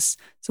awareness.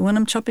 So when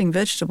I'm chopping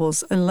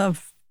vegetables, I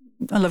love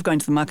going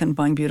to the market and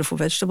buying beautiful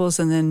vegetables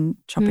and then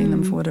chopping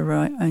them for whatever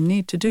I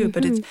need to do.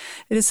 But it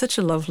is such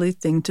a lovely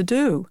thing to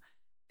do.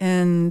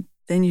 And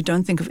then you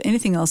don't think of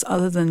anything else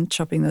other than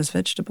chopping those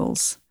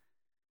vegetables.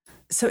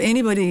 So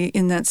anybody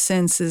in that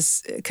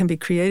sense can be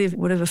creative,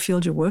 whatever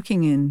field you're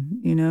working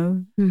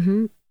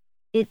in,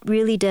 It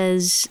really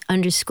does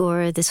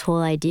underscore this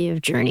whole idea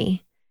of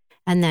journey.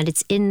 And that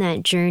it's in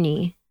that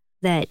journey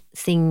that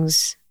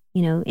things,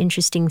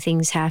 interesting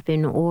things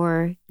happen,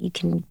 or you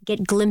can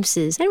get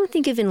glimpses. I don't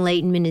think of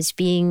enlightenment as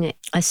being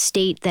a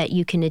state that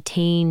you can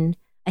attain.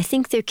 I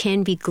think there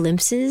can be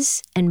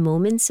glimpses and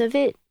moments of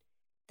it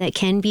that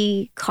can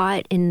be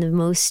caught in the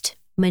most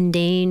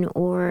mundane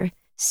or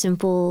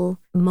simple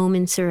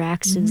moments or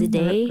acts of the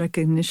day.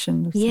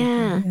 Recognition of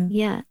something.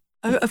 Yeah.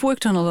 I've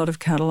worked on a lot of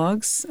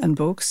catalogs and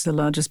books. The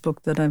largest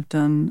book that I've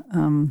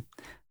done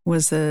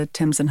was a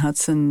Thames and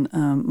Hudson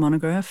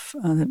monograph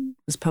that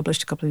was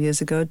published a couple of years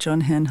ago.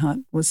 John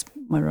Hanhart was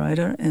my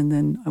writer, and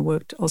then I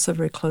worked also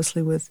very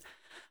closely with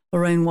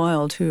Lorraine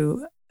Wild,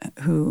 who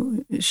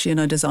she and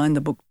I designed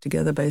the book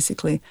together,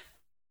 basically.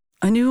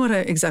 I knew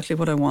exactly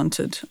what I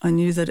wanted. I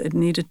knew that it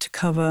needed to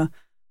cover,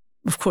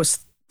 of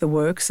course, the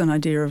works, an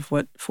idea of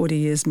what 40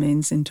 years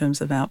means in terms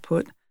of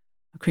output,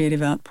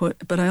 creative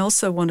output, but I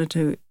also wanted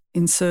to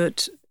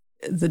insert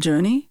the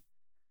journey,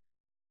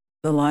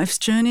 the life's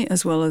journey,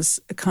 as well as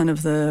kind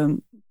of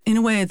in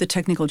a way, the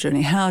technical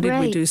journey. How did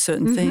we do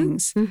certain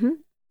things?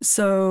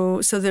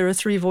 So there are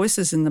 3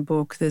 voices in the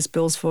book. There's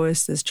Bill's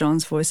voice, there's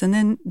John's voice, and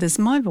then there's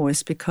my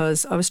voice,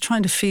 because I was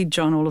trying to feed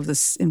John all of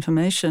this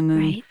information.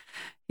 And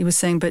he was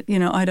saying, but,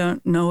 I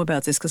don't know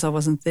about this because I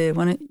wasn't there.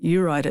 Why don't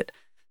you write it?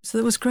 So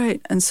that was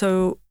great. And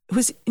so it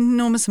was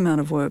enormous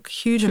amount of work,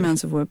 huge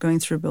amounts of work, going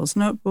through Bill's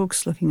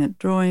notebooks, looking at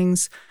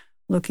drawings,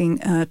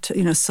 looking at,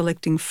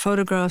 selecting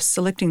photographs,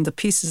 selecting the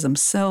pieces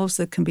themselves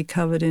that can be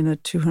covered in a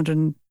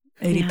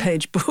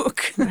 280-page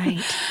book.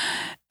 Right.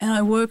 And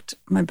I worked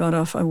my butt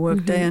off. I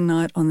worked day and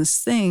night on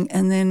this thing.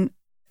 And then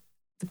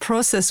the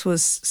process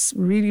was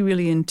really,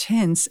 really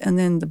intense. And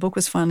then the book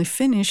was finally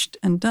finished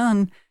and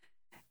done.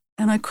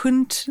 And I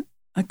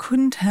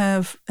couldn't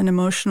have an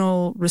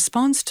emotional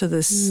response to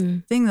this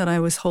thing that I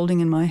was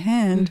holding in my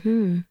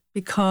hand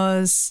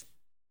because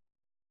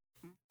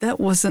that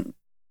wasn't,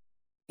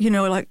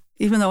 like,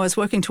 even though I was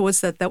working towards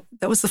that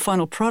was the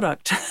final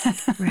product.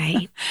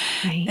 Right.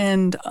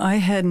 And I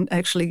hadn't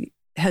actually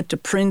had to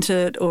print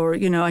it, or,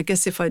 I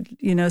guess if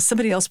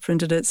somebody else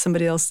printed it,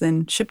 somebody else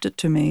then shipped it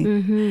to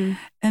me.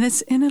 And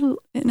it's in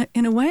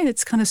a way,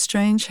 it's kind of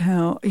strange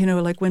how,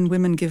 like when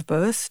women give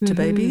birth to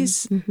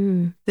babies,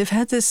 they've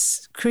had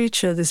this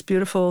creature, this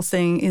beautiful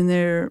thing in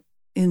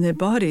their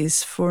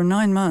bodies for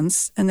 9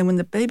 months. And then when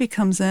the baby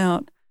comes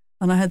out,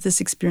 and I had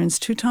this experience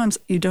 2 times,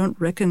 you don't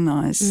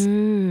recognize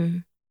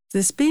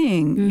this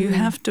being. You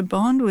have to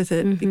bond with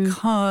it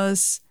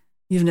because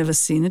you've never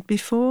seen it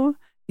before.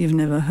 You've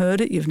never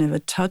heard it. You've never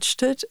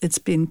touched it. It's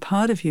been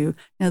part of you.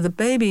 Now, the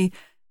baby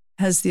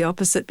has the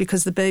opposite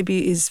because the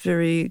baby is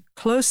very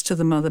close to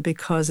the mother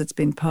because it's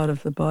been part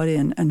of the body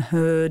and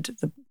heard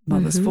the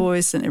mother's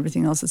voice and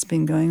everything else that's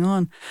been going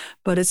on.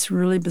 But it's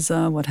really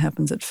bizarre what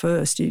happens at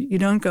first. You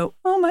don't go,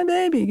 oh, my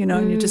baby,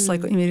 and you just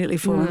like immediately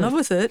fall in love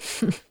with it.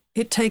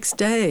 It takes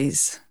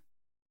days.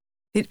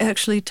 It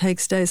actually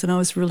takes days. And I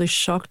was really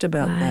shocked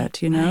about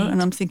that,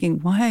 And I'm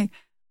thinking, why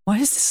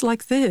is this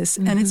like this?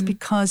 And it's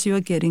because you are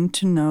getting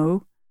to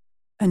know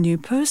a new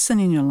person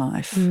in your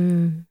life.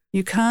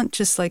 You can't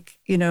just like,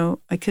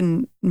 I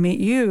can meet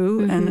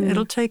you and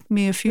it'll take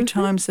me a few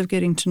times of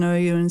getting to know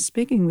you and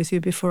speaking with you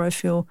before I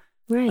feel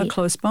a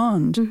close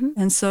bond.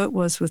 And so it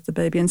was with the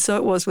baby, and so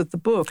it was with the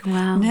book.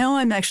 Wow. Now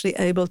I'm actually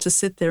able to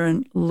sit there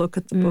and look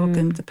at the book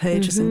and the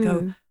pages and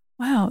go,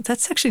 wow,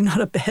 that's actually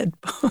not a bad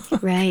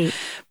book. Right.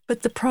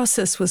 But the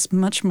process was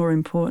much more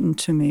important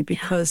to me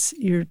because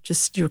you're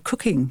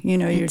cooking,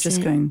 you're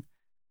just going,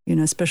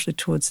 especially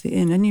towards the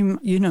end. And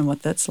you know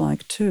what that's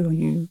like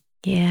too.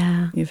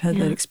 You've had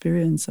that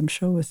experience, I'm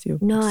sure, with your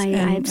No, books I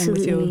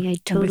absolutely, I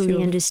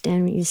totally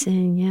understand what you're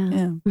saying.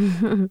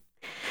 Yeah.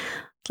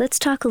 Let's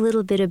talk a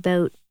little bit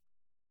about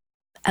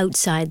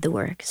outside the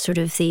work, sort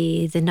of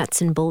the nuts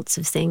and bolts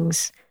of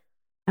things.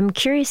 I'm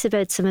curious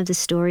about some of the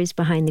stories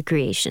behind the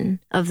creation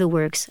of the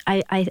works.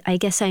 I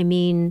guess I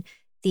mean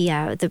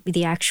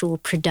the actual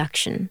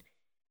production.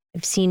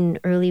 I've seen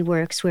early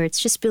works where it's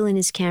just Bill and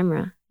his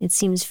camera. It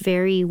seems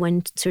very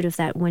sort of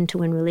that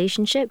one-to-one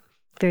relationship,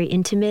 very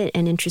intimate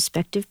and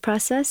introspective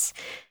process.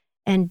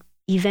 And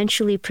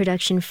eventually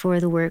production for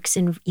the works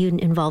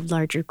involved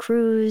larger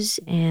crews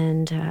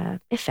and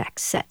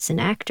effects, sets, and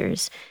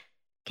actors.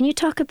 Can you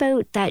talk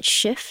about that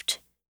shift?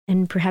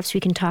 And perhaps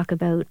we can talk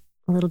about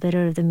a little bit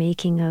of the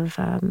making of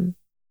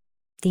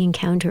The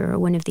Encounter, or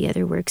one of the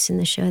other works in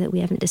the show that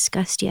we haven't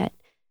discussed yet.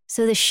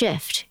 So the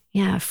shift,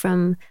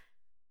 from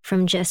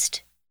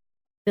just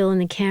Bill and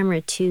the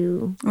camera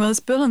to... Well, it's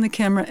Bill and the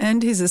camera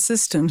and his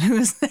assistant who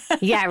was there.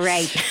 Yeah,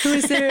 right. Who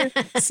was there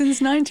since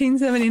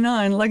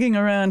 1979, lugging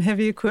around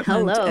heavy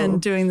equipment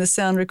and doing the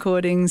sound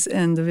recordings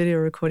and the video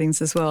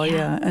recordings as well.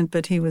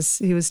 But he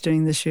was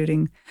doing the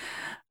shooting.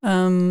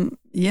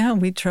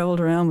 We traveled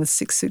around with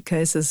 6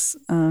 suitcases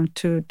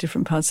to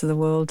different parts of the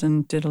world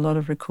and did a lot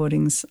of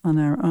recordings on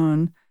our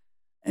own.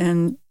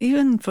 And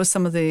even for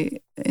some of the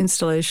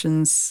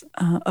installations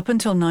up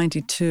until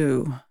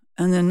 92.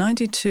 And then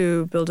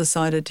 92, Bill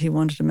decided he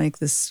wanted to make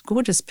this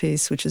gorgeous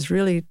piece, which is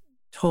really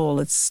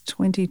tall. It's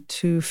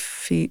 22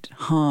 feet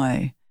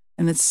high,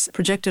 and it's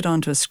projected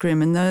onto a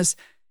screen. And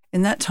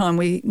in that time,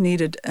 we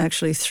needed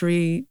actually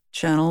 3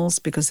 channels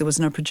because there was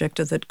no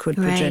projector that could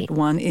project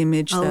one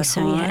image that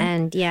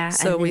high.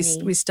 So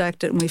we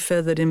stacked it and we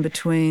feathered in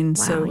between.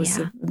 Wow, so it was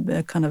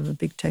a kind of a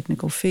big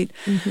technical feat.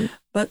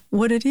 But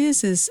what it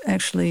is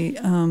actually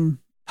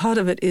part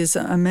of it is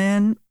a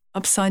man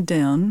upside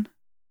down,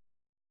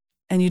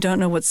 and you don't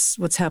know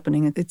what's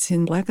happening. It's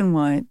in black and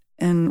white.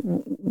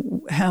 And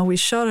how we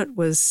shot it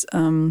was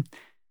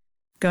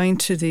going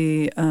to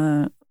the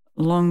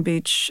Long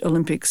Beach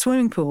Olympic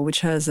swimming pool,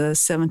 which has a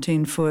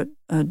 17-foot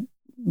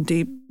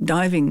deep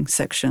diving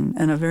section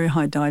and a very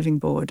high diving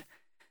board.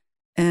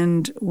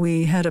 And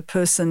we had a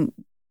person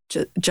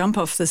jump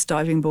off this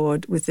diving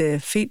board with their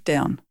feet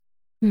down.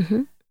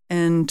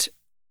 And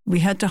we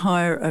had to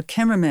hire a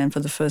cameraman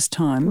for the first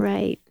time.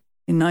 Right.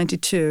 In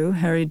 92,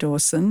 Harry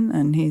Dawson,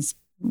 and he's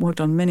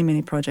worked on many,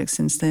 many projects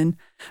since then,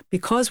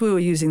 because we were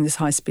using this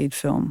high-speed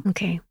film.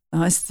 Okay.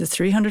 The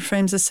 300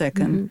 frames a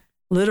second.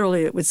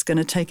 Literally, it was going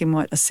to take him,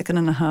 a second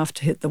and a half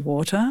to hit the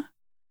water.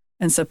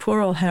 And so poor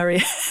old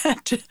Harry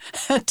had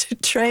to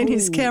train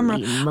his camera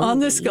on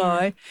this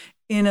guy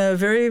in a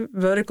very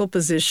vertical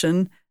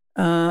position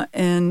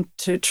and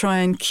to try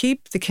and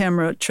keep the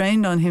camera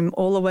trained on him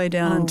all the way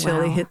down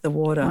until he hit the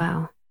water.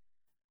 Wow.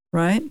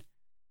 Right?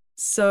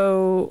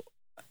 So,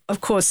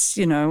 of course,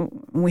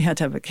 we had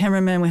to have a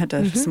cameraman, we had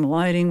to have some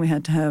lighting, we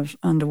had to have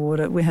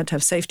underwater, we had to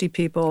have safety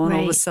people, and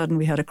all of a sudden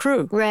we had a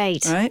crew.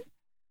 Right. Right?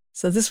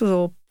 So this was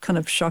all kind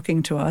of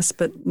shocking to us.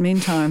 But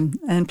meantime,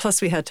 and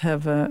plus we had to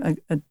have a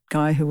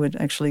guy who would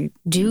actually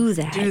do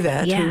that,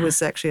 who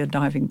was actually a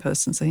diving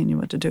person, so he knew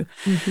what to do.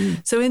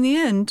 So in the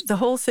end, the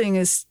whole thing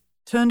is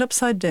turned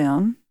upside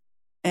down.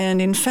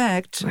 And in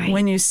fact,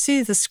 when you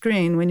see the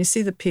screen, when you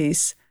see the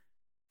piece,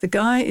 the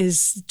guy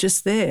is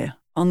just there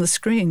on the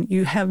screen.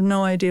 You have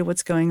no idea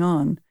what's going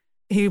on.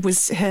 He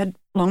had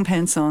long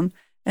pants on,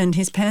 and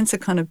his pants are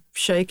kind of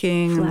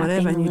shaking and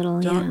whatever, and you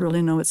don't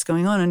really know what's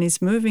going on. And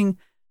he's moving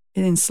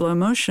in slow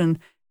motion,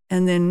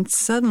 and then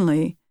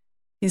suddenly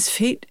his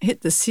feet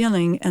hit the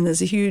ceiling, and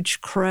there's a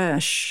huge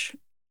crash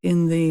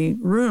in the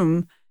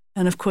room.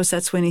 And of course,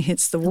 that's when he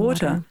hits the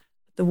water.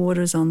 The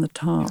water is on the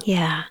top.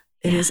 Yeah.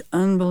 It is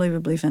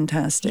unbelievably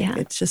fantastic. Yeah.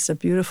 It's just a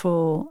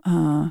beautiful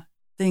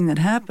thing that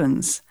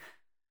happens.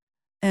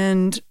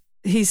 And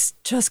he's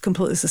just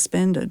completely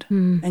suspended,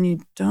 and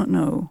you don't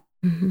know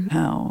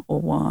how or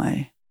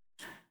why.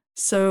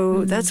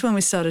 So that's when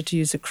we started to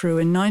use a crew.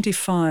 In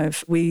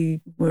 95,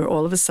 we were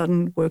all of a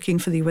sudden working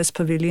for the US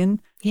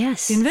Pavilion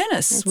in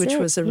Venice, which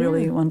was a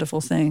really wonderful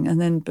thing. And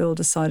then Bill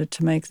decided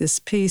to make this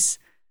piece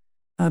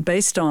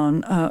based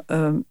on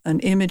an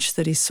image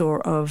that he saw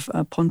of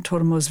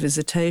Pontormo's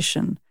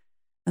visitation.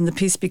 And the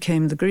piece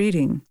became The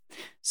Greeting.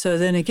 So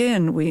then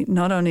again, we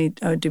not only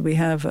did we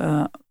have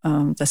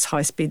this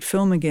high-speed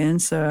film again,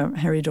 so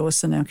Harry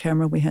Dawson, our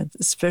camera, we had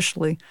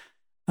especially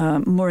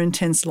more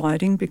intense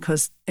lighting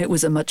because it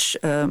was a much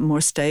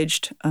more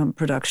staged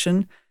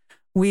production.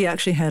 We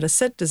actually had a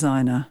set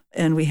designer,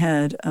 and we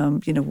had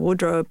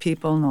wardrobe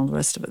people and all the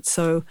rest of it.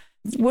 So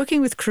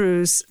working with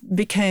crews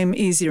became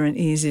easier and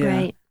easier.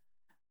 Right.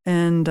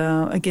 And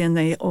again,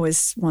 they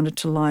always wanted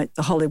to light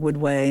the Hollywood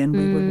way, and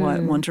we would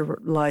want to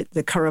light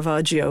the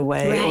Caravaggio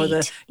way, or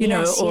the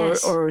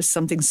or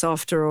something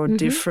softer or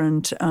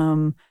different.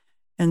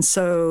 And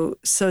so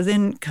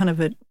then kind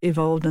of it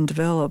evolved and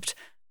developed.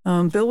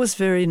 Bill was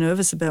very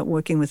nervous about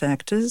working with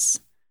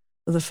actors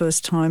for the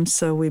first time,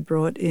 so we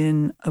brought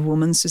in a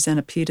woman,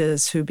 Susanna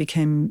Peters, who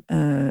became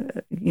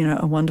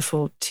a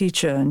wonderful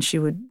teacher, and she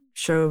would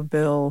show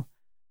Bill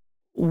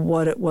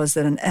what it was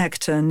that an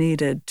actor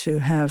needed to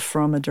have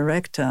from a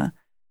director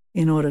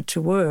in order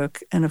to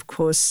work. And of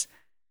course,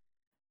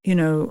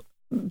 Bill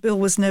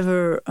was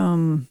never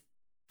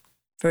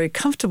very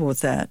comfortable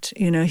with that.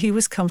 He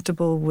was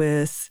comfortable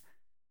with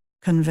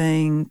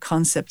conveying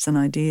concepts and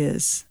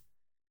ideas,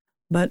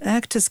 but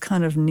actors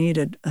kind of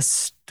needed a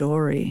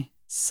story.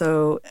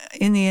 So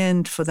in the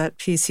end, for that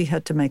piece, he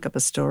had to make up a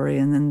story,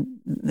 and then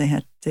they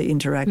had to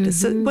interact.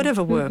 So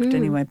whatever worked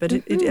anyway, but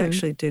it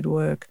actually did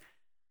work.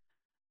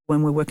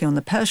 When we're working on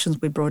The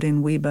Passions, we brought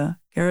in Wiebe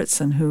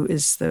Gerritsen, who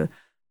is the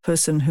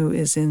person who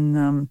is in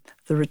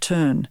The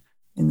Return,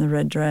 in the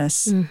red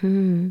dress.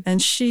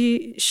 And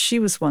she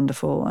was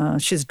wonderful.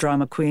 She's a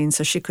drama queen,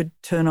 so she could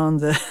turn on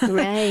the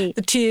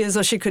the tears,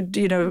 or she could,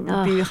 be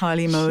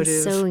highly emotive.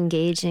 She's so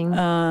engaging.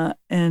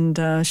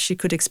 And she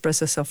could express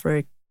herself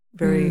very,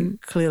 very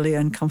clearly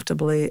and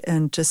comfortably.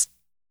 And just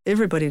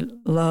everybody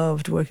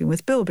loved working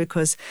with Bill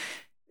because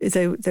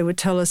they would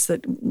tell us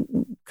that,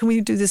 can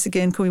we do this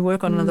again? Can we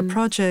work on another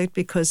project?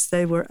 Because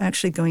they were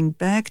actually going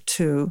back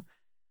to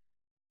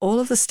all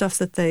of the stuff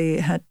that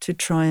they had to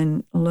try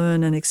and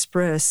learn and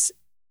express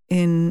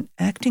in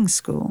acting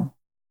school,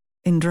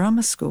 in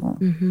drama school.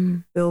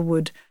 Bill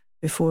would,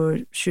 before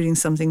shooting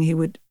something, he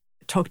would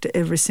talk to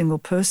every single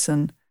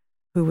person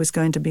who was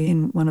going to be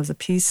in one of the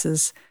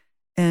pieces,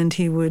 and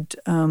he would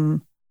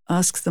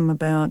ask them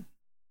about,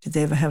 did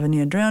they ever have a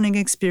near drowning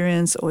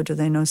experience, or do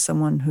they know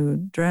someone who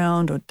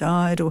drowned or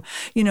died, or,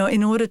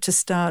 in order to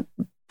start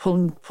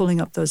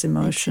pulling up those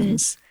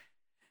emotions.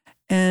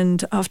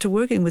 And after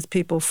working with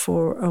people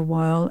for a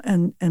while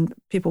and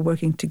people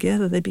working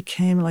together, they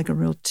became like a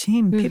real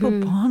team. People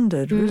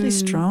bonded really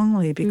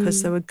strongly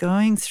because they were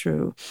going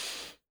through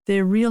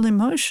their real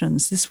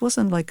emotions. This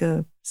wasn't like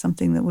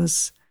something that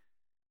was,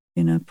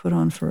 put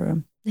on for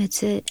a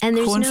That's it. And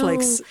there's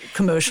cornflakes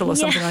commercial or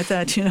something like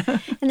that,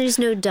 And there's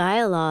no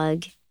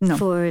dialogue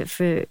so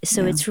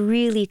it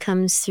really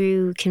comes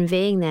through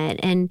conveying that,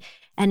 and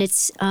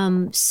it's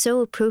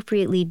so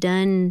appropriately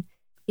done.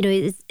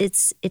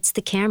 It's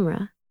the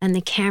camera, and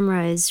the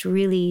camera is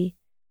really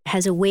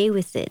has a way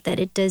with it that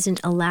it doesn't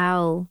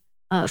allow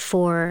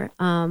for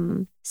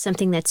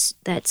something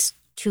that's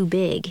too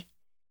big,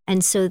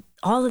 and so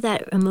all of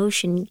that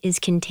emotion is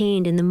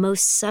contained in the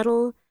most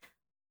subtle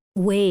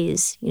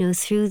ways,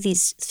 through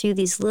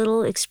these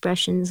little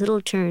expressions,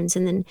 little turns.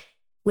 And then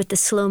with the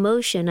slow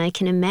motion, I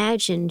can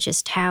imagine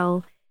just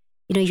how,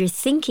 you're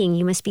thinking,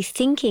 you must be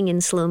thinking in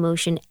slow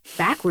motion,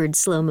 backward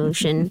slow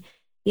motion,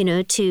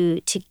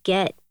 to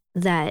get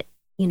that,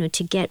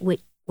 to get what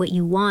what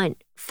you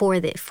want for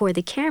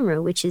the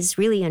camera, which is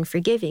really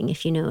unforgiving,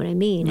 if you know what I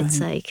mean. Right. It's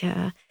like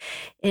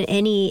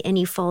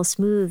any false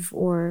move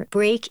or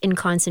break in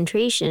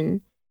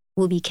concentration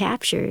will be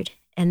captured.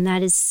 And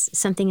that is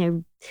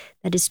something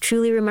that is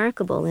truly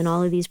remarkable in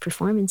all of these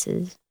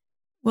performances.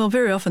 Well,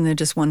 very often they're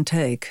just one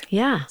take.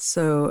 Yeah.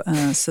 So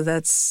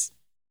that's,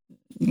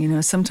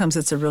 sometimes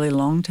it's a really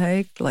long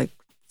take, like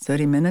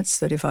 30 minutes,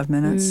 35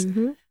 minutes,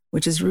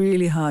 which is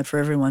really hard for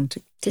everyone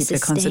to keep their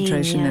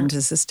concentration and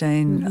to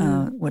sustain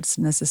what's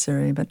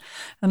necessary.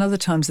 And other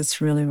times it's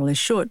really, really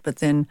short, but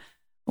then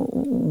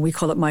we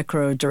call it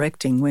micro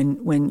directing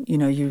when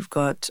you've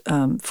got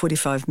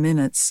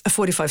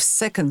 45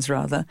 seconds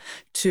rather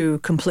to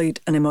complete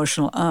an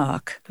emotional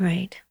arc.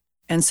 Right.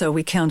 And so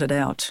we count it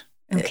out.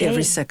 Okay.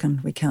 Every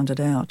second we count it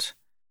out.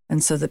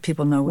 And so that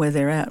people know where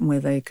they're at and where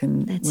they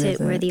can...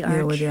 where they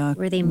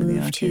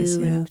move to. Is,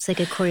 yeah. It's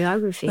like a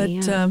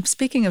choreography. But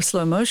speaking of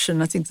slow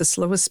motion, I think the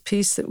slowest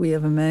piece that we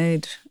ever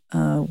made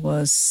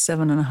was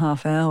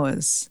 7.5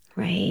 hours.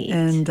 Right.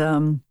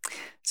 And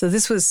so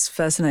this was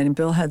fascinating.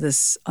 Bill had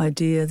this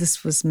idea.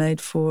 This was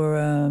made for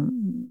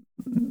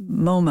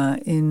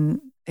MoMA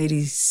in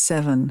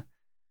 1987.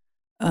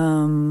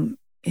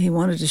 He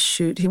wanted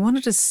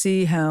to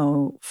see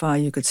how far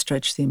you could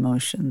stretch the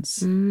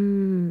emotions.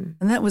 And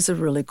that was a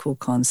really cool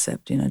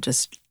concept,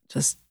 just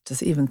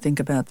to even think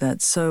about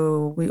that.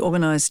 So we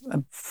organized a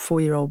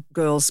 4-year-old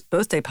girl's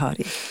birthday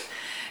party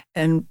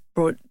and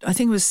brought, I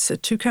think it was a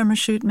 2-camera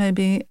shoot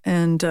maybe.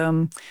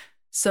 And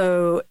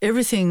so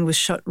everything was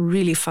shot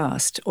really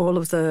fast. All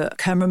of the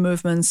camera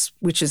movements,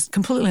 which is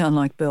completely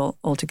unlike Bill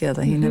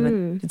altogether. He never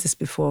did this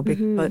before,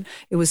 but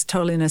it was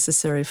totally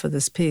necessary for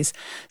this piece.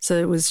 So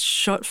it was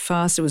shot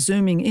fast. It was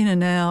zooming in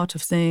and out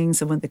of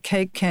things. And when the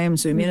cake came,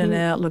 zoom in and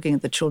out, looking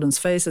at the children's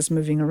faces,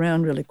 moving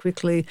around really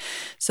quickly.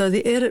 So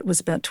the edit was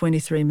about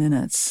 23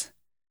 minutes.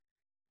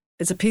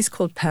 It's a piece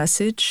called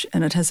Passage,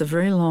 and it has a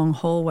very long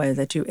hallway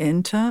that you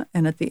enter.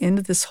 And at the end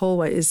of this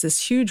hallway is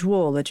this huge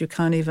wall that you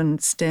can't even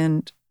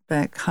stand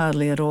back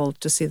hardly at all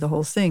to see the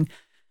whole thing.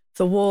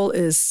 The wall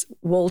is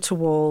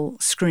wall-to-wall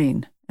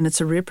screen, and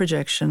it's a rear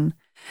projection.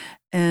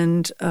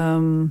 And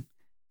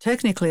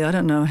technically, I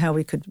don't know how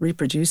we could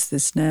reproduce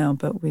this now,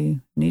 but we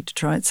need to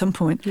try at some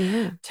point.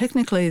 Yeah.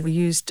 Technically, we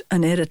used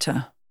an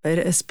editor,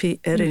 Beta SP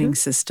editing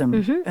system,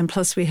 and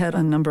plus we had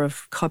a number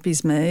of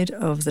copies made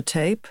of the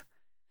tape.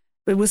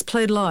 It was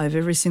played live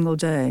every single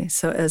day.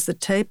 So as the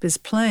tape is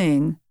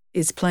playing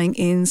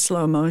in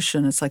slow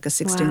motion. It's like a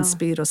 16th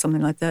speed or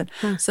something like that.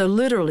 So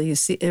literally you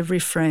see every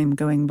frame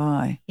going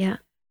by. Yeah.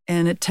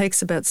 And it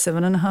takes about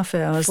 7.5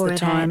 hours, the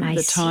time of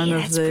the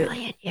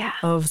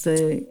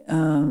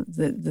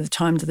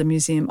time that the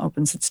museum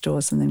opens its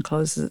doors and then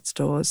closes its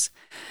doors.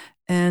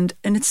 And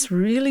it's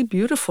really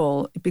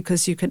beautiful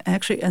because you can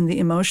actually, and the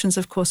emotions,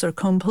 of course, are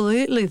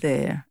completely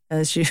there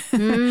as you,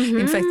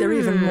 in fact, they're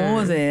even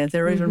more there.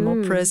 They're even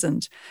more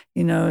present,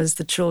 as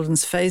the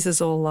children's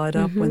faces all light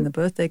up when the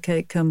birthday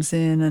cake comes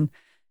in. And,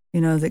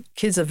 the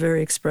kids are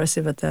very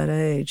expressive at that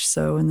age.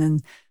 So, and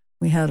then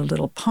we had a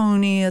little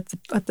pony at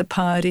the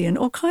party and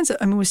all kinds of,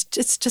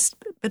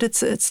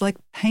 it's like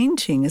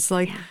painting. It's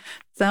like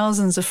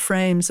thousands of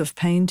frames of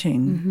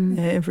painting,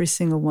 every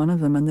single one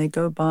of them. And they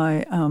go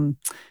by, and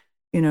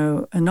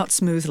not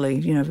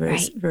smoothly,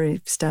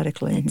 very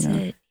statically. That's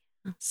it.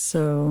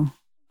 So,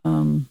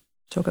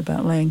 talk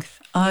about length.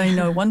 I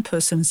know one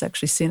person has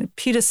actually seen it.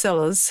 Peter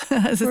Sellers,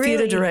 the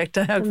theater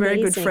director, a very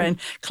good friend,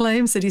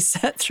 claims that he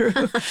sat through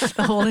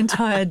the whole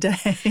entire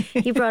day.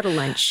 He brought a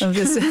lunch.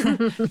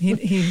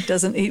 He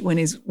doesn't eat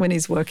when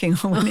he's working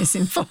or when he's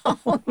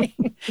involved.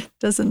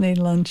 Doesn't need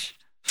lunch.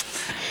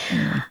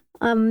 Anyway.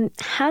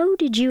 How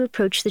did you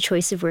approach the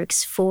choice of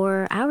works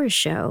for our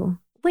show?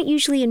 What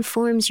usually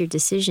informs your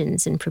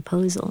decisions and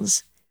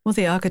proposals? Well,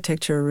 the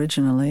architecture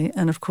originally,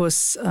 and of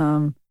course,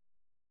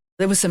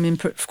 there was some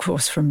input, of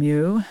course, from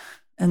you.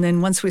 And then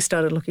once we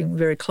started looking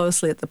very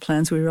closely at the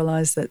plans, we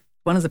realized that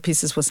one of the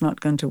pieces was not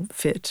going to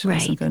fit,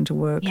 wasn't going to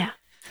work. Yeah.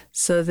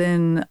 So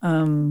then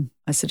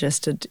I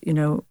suggested,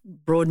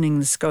 broadening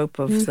the scope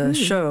of the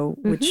show,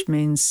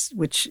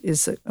 which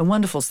is a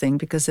wonderful thing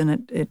because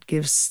then it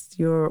gives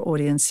your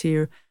audience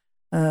here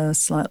a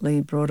slightly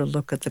broader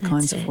look at the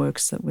kinds of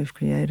works that we've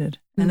created.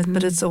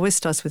 But it always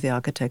starts with the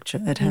architecture.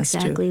 It has to.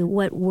 Exactly.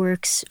 What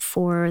works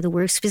for the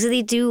works, because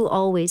they do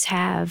always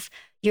have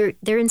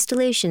their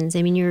installations.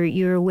 I mean,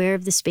 you're aware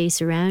of the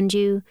space around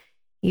you.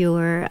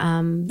 You're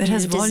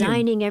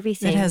designing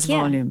everything. It has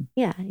volume.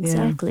 Yeah,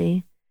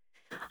 exactly.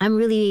 Yeah. I'm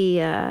really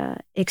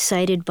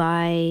excited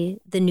by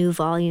the new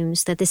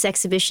volumes that this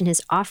exhibition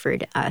has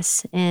offered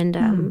us.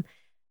 And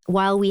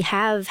while we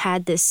have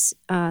had this,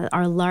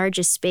 our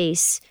largest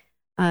space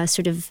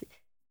sort of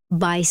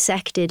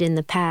bisected in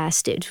the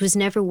past, it was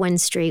never one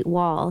straight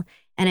wall.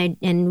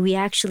 And we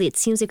actually, it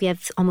seems like we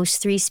have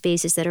almost 3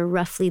 spaces that are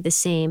roughly the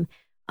same.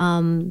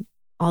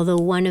 Although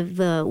one of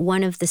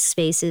the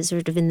spaces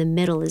sort of in the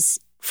middle is,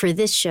 for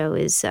this show,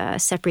 is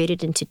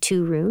separated into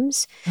 2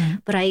 rooms.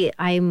 But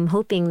I'm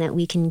hoping that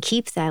we can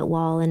keep that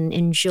wall and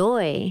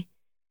enjoy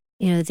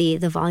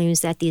the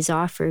volumes that these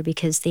offer,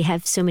 because they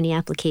have so many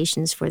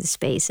applications for the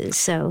spaces.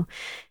 So,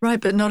 right,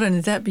 but not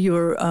only that, but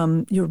your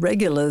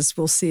regulars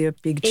will see a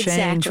big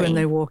change when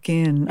they walk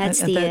in.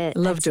 I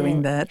love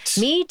doing that.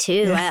 Me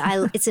too.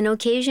 Yeah. It's an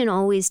occasion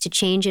always to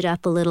change it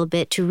up a little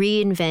bit, to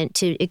reinvent,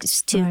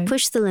 to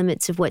push the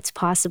limits of what's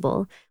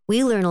possible.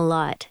 We learn a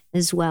lot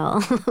as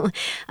well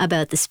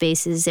about the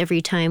spaces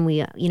every time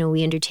we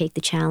undertake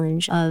the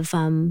challenge of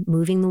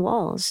moving the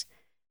walls.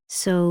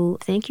 So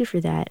thank you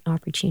for that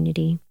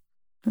opportunity.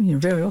 Oh, you're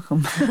very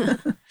welcome.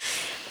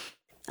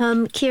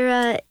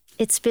 Kira,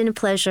 it's been a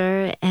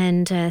pleasure,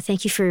 and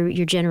thank you for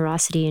your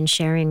generosity in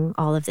sharing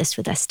all of this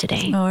with us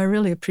today. Oh, I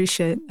really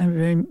appreciate it. I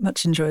very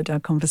much enjoyed our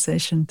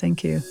conversation.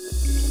 Thank you.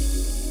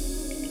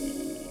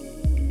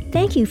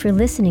 Thank you for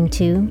listening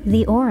to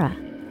The Aura.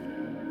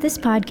 This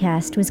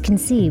podcast was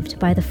conceived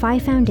by the Phi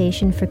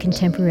Foundation for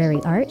Contemporary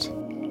Art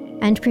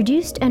and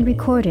produced and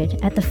recorded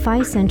at the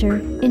Phi Center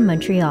in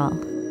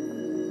Montreal.